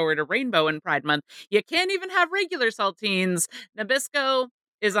puts forward a rainbow in Pride Month, you can't even have regular saltines. Nabisco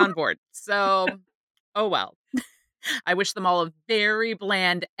is on board, so oh well. I wish them all a very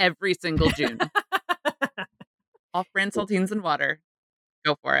bland every single June. Off-brand saltines and water.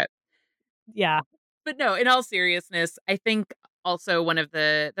 Go for it. Yeah, But no, in all seriousness, I think also one of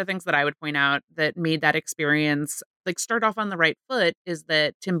the things that I would point out that made that experience like start off on the right foot is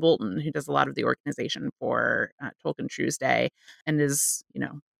that Tim Bolton, who does a lot of the organization for Tolkien Trewsday and is,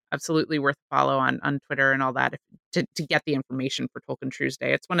 absolutely worth a follow on Twitter and all that to get the information for Tolkien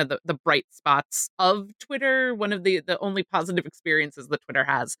Trewsday. It's one of the bright spots of Twitter, one of the only positive experiences that Twitter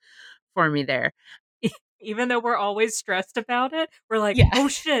has for me there. Even though we're always stressed about it, we're like, Yeah. oh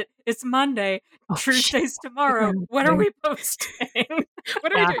shit, it's Monday. oh shit. Tuesday's tomorrow. What are we posting?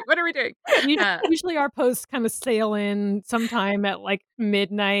 What are we Yeah. doing? What are we doing? Usually our posts kind of sail in sometime at like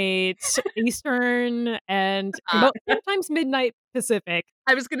midnight Eastern and Uh, sometimes midnight Pacific.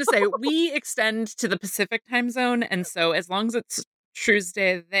 I was gonna say, we extend to the Pacific time zone, and so as long as it's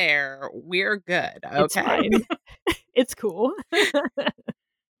Tuesday there, we're good, It's okay? fine. It's cool.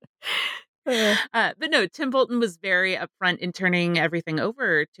 Uh, But no, Tim Bolton was very upfront in turning everything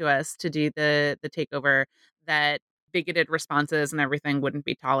over to us to do the takeover, that bigoted responses and everything wouldn't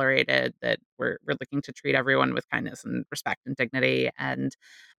be tolerated, that we're looking to treat everyone with kindness and respect and dignity, and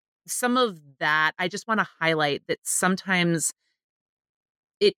some of that, I just wanna highlight that sometimes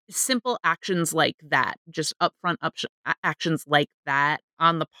simple actions like that, just upfront actions like that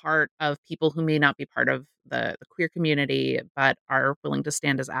on the part of people who may not be part of the queer community, but are willing to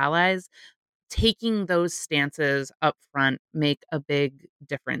stand as allies, taking those stances up front make a big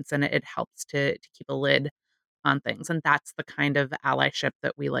difference, and it helps to keep a lid on things, and that's the kind of allyship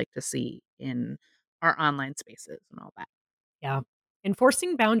that we like to see in our online spaces and all that. yeah.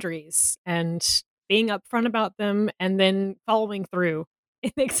 Enforcing boundaries and being upfront about them and then following through.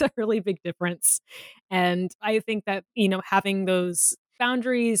 It makes a really big difference. And I think that, having those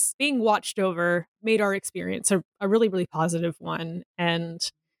boundaries being watched over made our experience a really, really positive one. And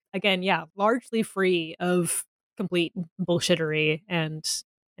again, yeah, largely free of complete bullshittery and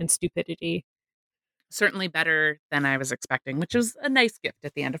stupidity. Certainly better than I was expecting, which was a nice gift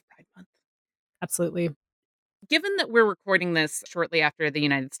at the end of Pride Month. Absolutely. Given that we're recording this shortly after the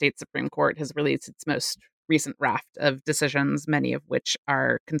United States Supreme Court has released its most recent raft of decisions, many of which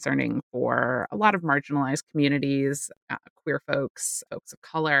are concerning for a lot of marginalized communities, queer folks, folks of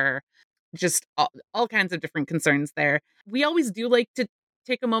color, just all kinds of different concerns there. We always do like to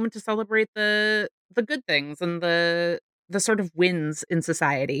take a moment to celebrate the good things and the sort of wins in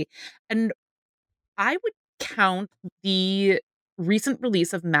society. And I would count the recent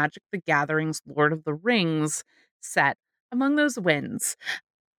release of Magic the Gathering's Lord of the Rings set among those wins.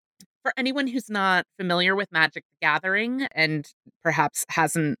 For anyone who's not familiar with Magic the Gathering and perhaps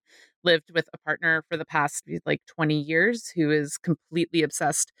hasn't lived with a partner for the past like 20 years who is completely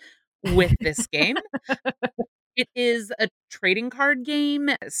obsessed with this game, it is a trading card game,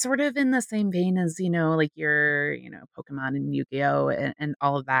 sort of in the same vein as, like your Pokemon and Yu-Gi-Oh! And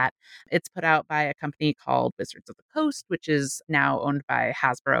all of that. It's put out by a company called Wizards of the Coast, which is now owned by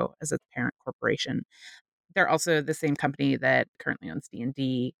Hasbro as its parent corporation. They're also the same company that currently owns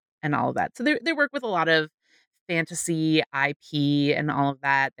D&D and all of that. So they work with a lot of fantasy IP and all of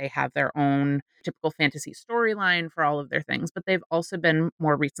that. They have their own typical fantasy storyline for all of their things, but they've also been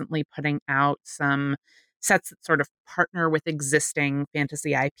more recently putting out some sets that sort of partner with existing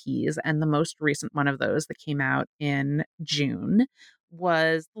fantasy IPs. And the most recent one of those that came out in June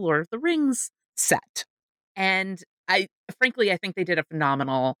was the Lord of the Rings set. And I frankly I think they did a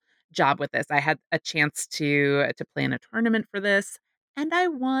phenomenal job with this. I had a chance to play in a tournament for this and I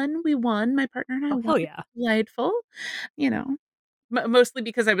won. We won. My partner and I Oh, won. hell yeah. Delightful, you know, mostly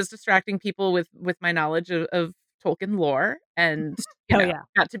because I was distracting people with my knowledge of Tolkien lore and, Hell yeah.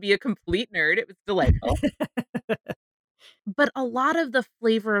 got to be a complete nerd. It was delightful. But a lot of the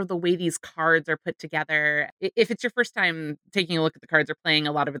flavor of the way these cards are put together, if it's your first time taking a look at the cards or playing,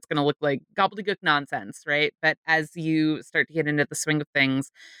 a lot of it's going to look like gobbledygook nonsense, right? But as you start to get into the swing of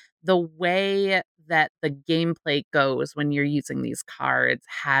things, the way that the gameplay goes when you're using these cards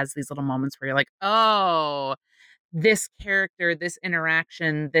has these little moments where you're like, oh, this character, this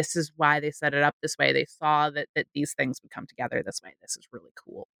interaction, this is why they set it up this way. They saw that these things would come together this way. This is really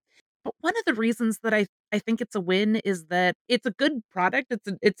cool. But one of the reasons that I think it's a win is that it's a good product.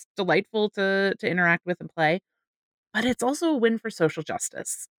 It's delightful to interact with and play, but it's also a win for social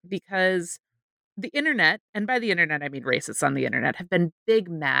justice because the internet, and by the internet I mean racists on the internet, have been big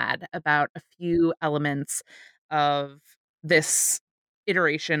mad about a few elements of this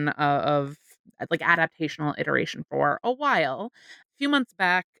iteration of like adaptational iteration for a while. A few months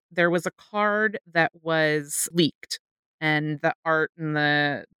back, there was a card that was leaked, and the art and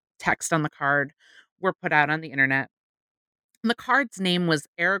the text on the card were put out on the internet. And the card's name was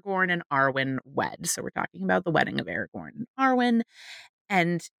Aragorn and Arwen Wed. So we're talking about the wedding of Aragorn and Arwen.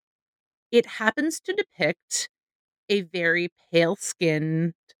 And it happens to depict a very pale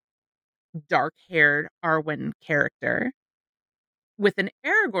skinned, dark haired Arwen character with an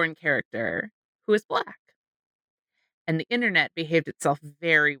Aragorn character who is black. And the internet behaved itself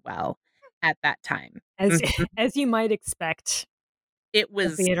very well at that time. As Mhm. as you might expect It of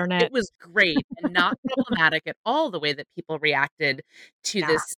was the it internet. was great and not problematic at all the way that people reacted to Yeah.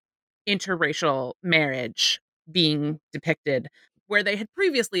 this interracial marriage being depicted, where they had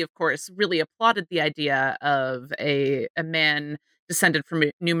previously, of course, really applauded the idea of a man descended from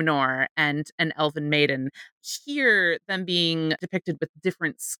Numenor and an elven maiden. Here, them being depicted with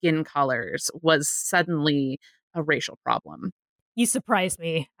different skin colors was suddenly a racial problem. You surprise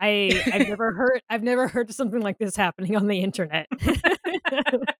me. I've never heard of something like this happening on the internet.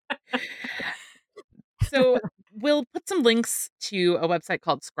 So we'll put some links to a website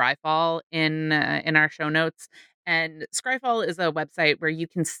called Scryfall in our show notes. And Scryfall is a website where you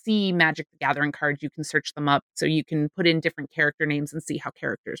can see Magic the Gathering cards. You can search them up, so you can put in different character names and see how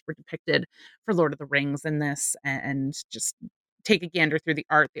characters were depicted for Lord of the Rings in this, and just take a gander through the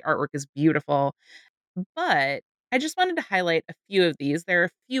art. The artwork is beautiful, but I just wanted to highlight a few of these. There are a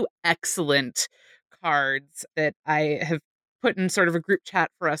few excellent cards that I have put in sort of a group chat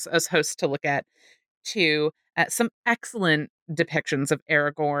for us as hosts to look at to some excellent depictions of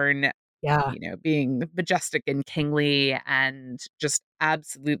Aragorn, Yeah. being majestic and kingly and just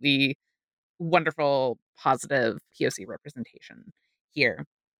absolutely wonderful, positive POC representation here.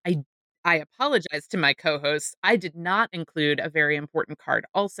 I I apologize to my co-host. I did not include a very important card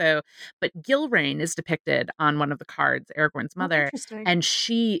also, but Gilrain is depicted on one of the cards, Aragorn's Oh, mother, interesting. and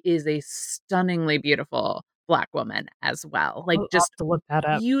she is a stunningly beautiful black woman as well. Like I'll just have to look that up.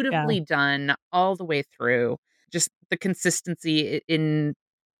 Yeah. beautifully done all the way through. Just the consistency in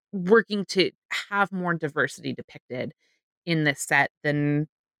working to have more diversity depicted in this set than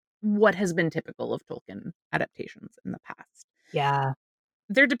what has been typical of Tolkien adaptations in the past. Yeah.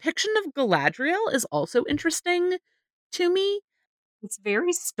 Their depiction of Galadriel is also interesting to me. It's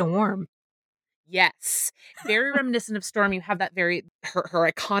very Storm. Yes, very reminiscent of Storm. You have that very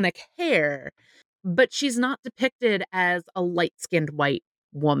her iconic hair, but she's not depicted as a light-skinned white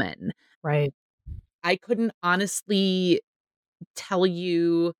woman. Right. I couldn't honestly tell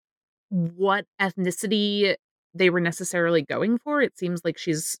you what ethnicity they were necessarily going for. It seems like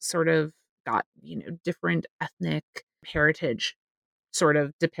she's sort of got, different ethnic heritage sort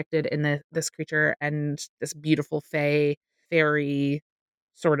of depicted in this creature and this beautiful fey fairy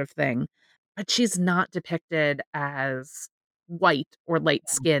sort of thing. But she's not depicted as white or light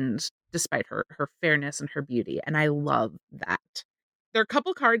skinned, despite her fairness and her beauty. And I love that. There are a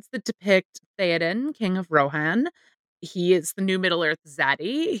couple cards that depict Theoden, King of Rohan. He is the new Middle Earth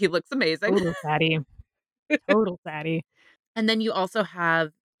Zaddy. He looks amazing. Total fatty. Total fatty. And then you also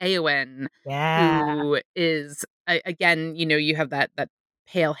have Eowyn, Yeah. who is again, you have that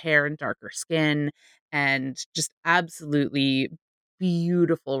pale hair and darker skin, and just absolutely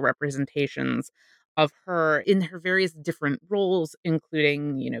beautiful representations of her in her various different roles,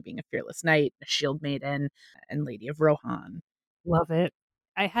 including, being a fearless knight, a shield maiden, and Lady of Rohan. Love it.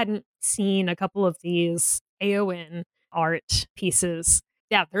 I hadn't seen a couple of these Eowyn art pieces.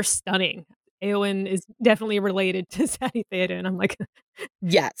 Yeah, they're stunning. Eowyn is definitely related to Sadie Theoden. I'm like,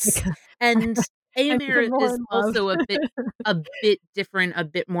 Yes. And I'm even Éomer more is in love. also a bit different, a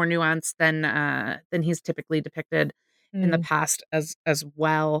bit more nuanced than he's typically depicted in the Mm, past as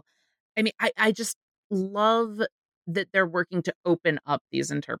well. I mean, I just love that they're working to open up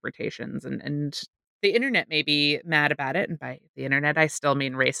these interpretations, and the internet may be mad about it, and by the internet I still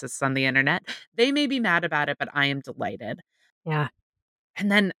mean racists on the internet. They may be mad about it, but I am delighted. yeah. And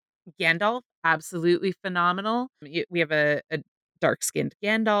then Gandalf, absolutely phenomenal. We have a dark-skinned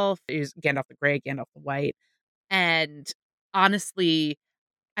Gandalf, who's Gandalf the Grey, Gandalf the White, and honestly,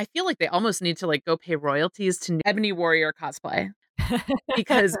 I feel like they almost need to, like, go pay royalties to Ebony Warrior cosplay,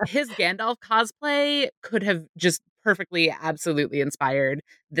 because his Gandalf cosplay could have just perfectly, absolutely inspired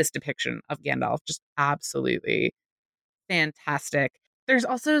this depiction of Gandalf, just absolutely fantastic. There's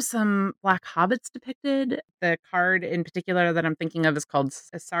also some black hobbits depicted. The card in particular that I'm thinking of is called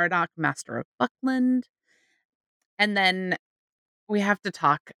Saradoc, Master of Buckland. And then we have to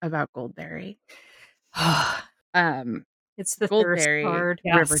talk about Goldberry. Um, It's the thirst Goldberry, card.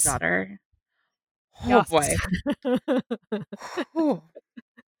 River Yes. Daughter. Oh Yes. boy. Whew.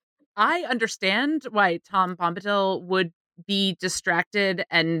 I understand why Tom Bombadil would be distracted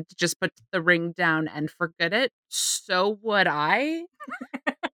and just put the ring down and forget it. So would I.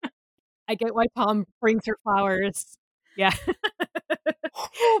 I get why Tom brings her flowers. Yeah.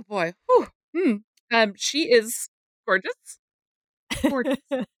 Oh boy. Whew. She is gorgeous. Gorgeous.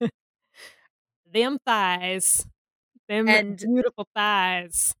 Them thighs. Them And beautiful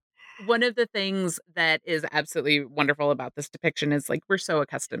thighs. one of the things that is absolutely wonderful about this depiction is, like, we're so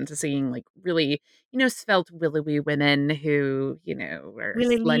accustomed to seeing, like, really, svelte, willowy women who, are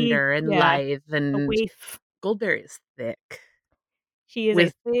Really Lee, slender and yeah, lithe, a and waif. Goldberry is thick She is a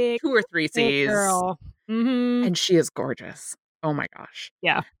with thick, 2 or 3 thick Cs, girl. Mhm. and she is gorgeous. Oh my gosh.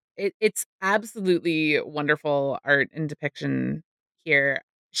 Yeah. It's absolutely wonderful art and depiction here.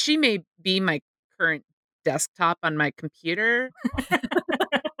 She may be my current desktop on my computer,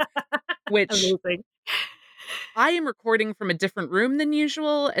 which Amazing. I am recording from a different room than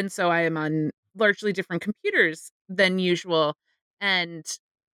usual, and so I am on largely different computers than usual, and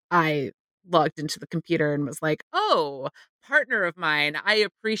I logged into the computer and was like, "Oh, partner of mine, I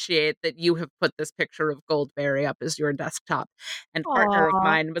appreciate that you have put this picture of Goldberry up as your desktop." And partner of Aw.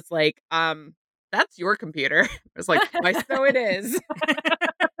 mine was like, that's your computer." I was like, "Why, so it is."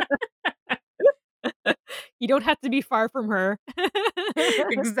 You don't have to be far from her.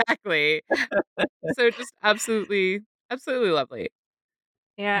 Exactly. So just absolutely, absolutely lovely.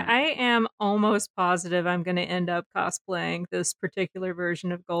 Yeah, Uh, I am almost positive I'm gonna end up cosplaying this particular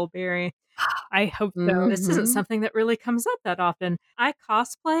version of Goldberry. I hope so. This isn't mhm. something that really comes up that often. I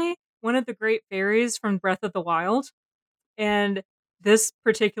cosplay one of the great fairies from Breath of the Wild, and this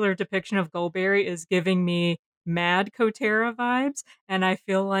particular depiction of Goldberry is giving me mad Kotera vibes, and I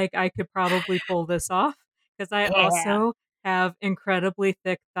feel like I could probably pull this off because I Yeah. also have incredibly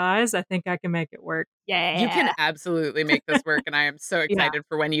thick thighs. I think I can make it work. You can Yeah. absolutely make this work, and I am so Yeah. excited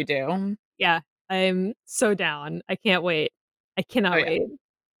for when you do. Yeah. I'm so down. I can't wait. I Oh, cannot yeah. wait.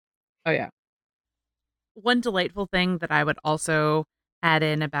 Oh, yeah. One delightful thing that I would also add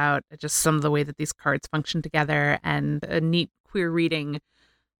in about just some of the way that these cards function together, and a neat queer reading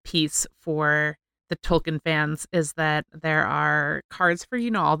piece for the Tolkien fans, is that there are cards for,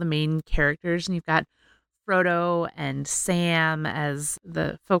 all the main characters, and you've got Frodo and Sam as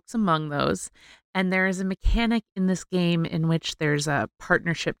the folks among those. And there is a mechanic in this game in which there's a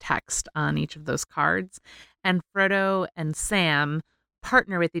partnership text on each of those cards. And Frodo and Sam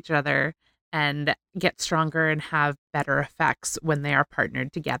partner with each other and get stronger and have better effects when they are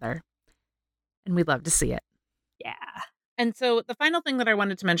partnered together. And we love to see it. Yeah. And so the final thing that I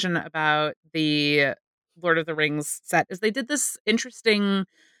wanted to mention about the Lord of the Rings set is they did this interesting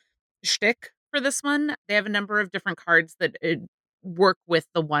shtick for this one. They have a number of different cards that work with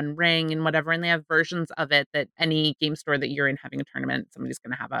the One Ring and whatever, and they have versions of it that any game store that you're in having a tournament, somebody's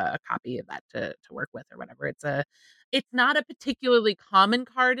gonna have a copy of that to work with or whatever. It's not a particularly common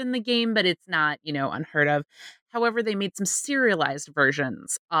card in the game, but it's not, unheard of. However, they made some serialized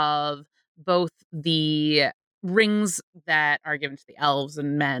versions of both the rings that are given to the elves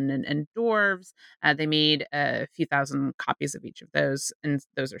and men and dwarves. They made a few thousand copies of each of those, and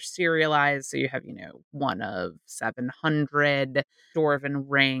those are serialized. So you have, one of 700 dwarven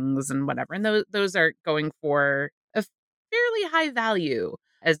rings and whatever. And those are going for a fairly high value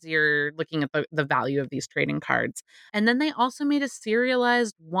as you're looking at the value of these trading cards. And then they also made a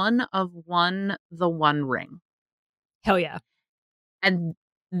serialized one of one, the One Ring. Hell yeah. And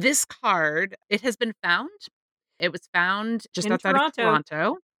this card, it has been found. It was found just In outside of Toronto.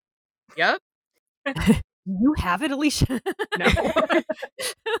 Toronto. Yep. You have it, Alicia? No.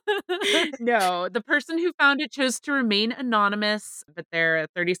 No, the person who found it chose to remain anonymous, but they're a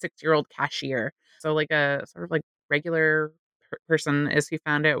 36-year-old cashier. So like a sort of like regular person is who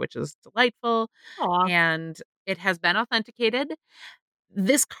found it, which is delightful. Aw. And it has been authenticated.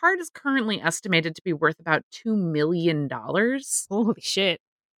 This card is currently estimated to be worth about $2 million. Holy shit.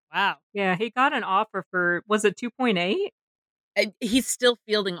 Wow. Yeah, he got an offer for, was it 2.8? And he's still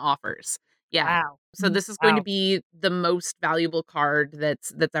fielding offers. Yeah. Wow. So this is going to Wow. be the most valuable card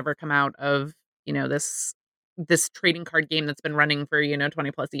that's ever come out of, this trading card game that's been running for,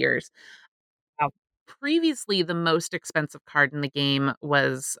 20 plus years. Wow. Previously, the most expensive card in the game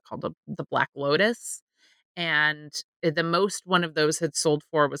was called the Black Lotus. And the most one of those had sold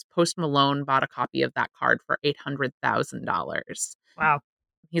for was Post Malone bought a copy of that card for $800,000. Wow.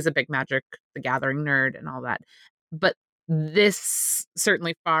 He's a big Magic the Gathering nerd and all that. But this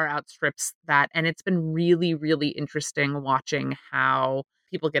certainly far outstrips that. And it's been really, really interesting watching how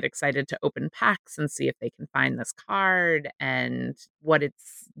people get excited to open packs and see if they can find this card and what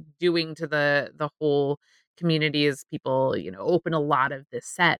it's doing to the whole community as people, open a lot of this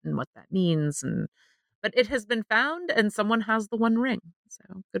set and what that means. But it has been found and someone has the One Ring.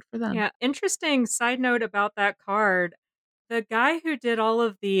 So good for them. Yeah, interesting side note about that card. The guy who did all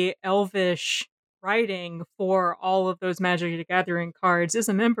of the elvish writing for all of those Magic the Gathering cards is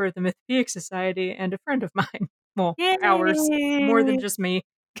a member of the Mythopoeic Society and a friend of mine. Well, ours, more than Yay! just me.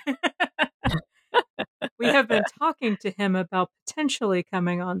 We have been talking to him about potentially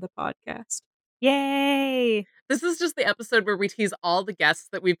coming on the podcast. Yay! This is just the episode where we tease all the guests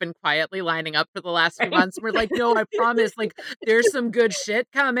that we've been quietly lining up for the last few months. We're like, no, I promise, like, there's some good shit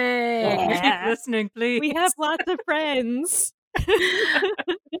coming. Keep Yeah. listening, please. We have lots of friends.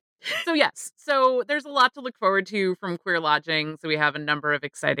 So yes, so there's a lot to look forward to from Queer Lodging. So we have a number of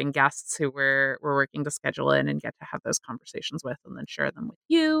exciting guests who we're working to schedule in and get to have those conversations with and then share them with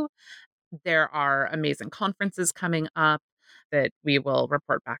you. There are amazing conferences coming up that we will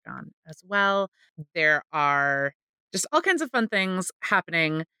report back on as well. There are just all kinds of fun things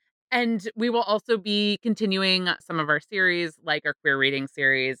happening. And we will also be continuing some of our series, like our queer reading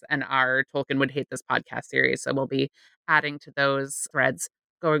series and our Tolkien Would Hate This podcast series. So we'll be adding to those threads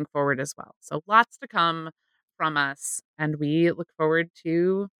going forward as well. So lots to come from us. And we look forward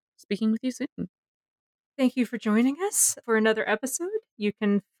to speaking with you soon. Thank you for joining us for another episode. You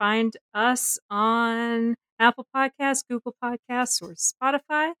can find us on Apple Podcasts, Google Podcasts, or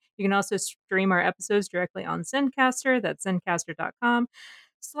Spotify. You can also stream our episodes directly on Zencaster. That's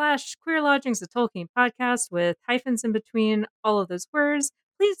zencaster.com/Queer Lodgings, a Tolkien podcast with hyphens in between all of those words.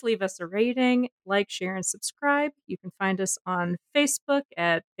 Please leave us a rating, like, share, and subscribe. You can find us on Facebook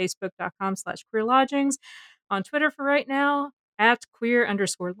at facebook.com/Queer Lodgings. On Twitter for right now, at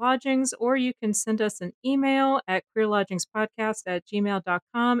queer_lodgings, or you can send us an email at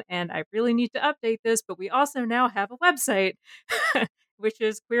queerlodgingspodcast@gmail.com. And I really need to update this, but we also now have a website, which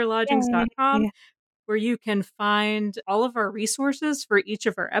is queerlodgings.com, Yay! where you can find all of our resources for each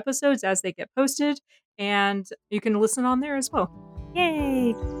of our episodes as they get posted, and you can listen on there as well.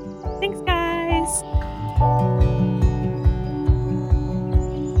 Yay! Thanks, guys!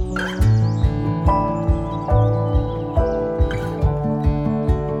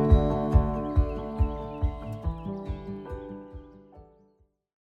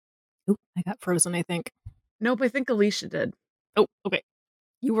 Oop, I got frozen, I think. Nope, I think Alicia did. Oh, okay.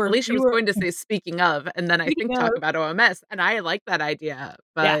 Alicia was going to say speaking of, and then I think talk about OMS, and I like that idea,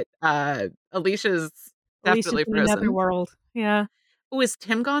 but Alicia's Alicia's definitely in another frozen. world. Yeah. Oh, is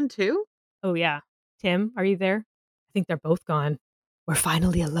Tim gone too? Oh, yeah. Tim, are you there? I think they're both gone. We're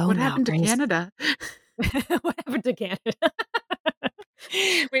finally alone What now, happened to Grace. Canada? What happened to Canada?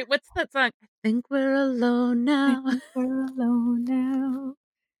 Wait, what's that song? I think we're alone now. I think we're alone now.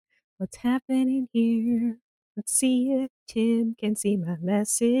 What's happening here? Let's see if Tim can see my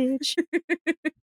message.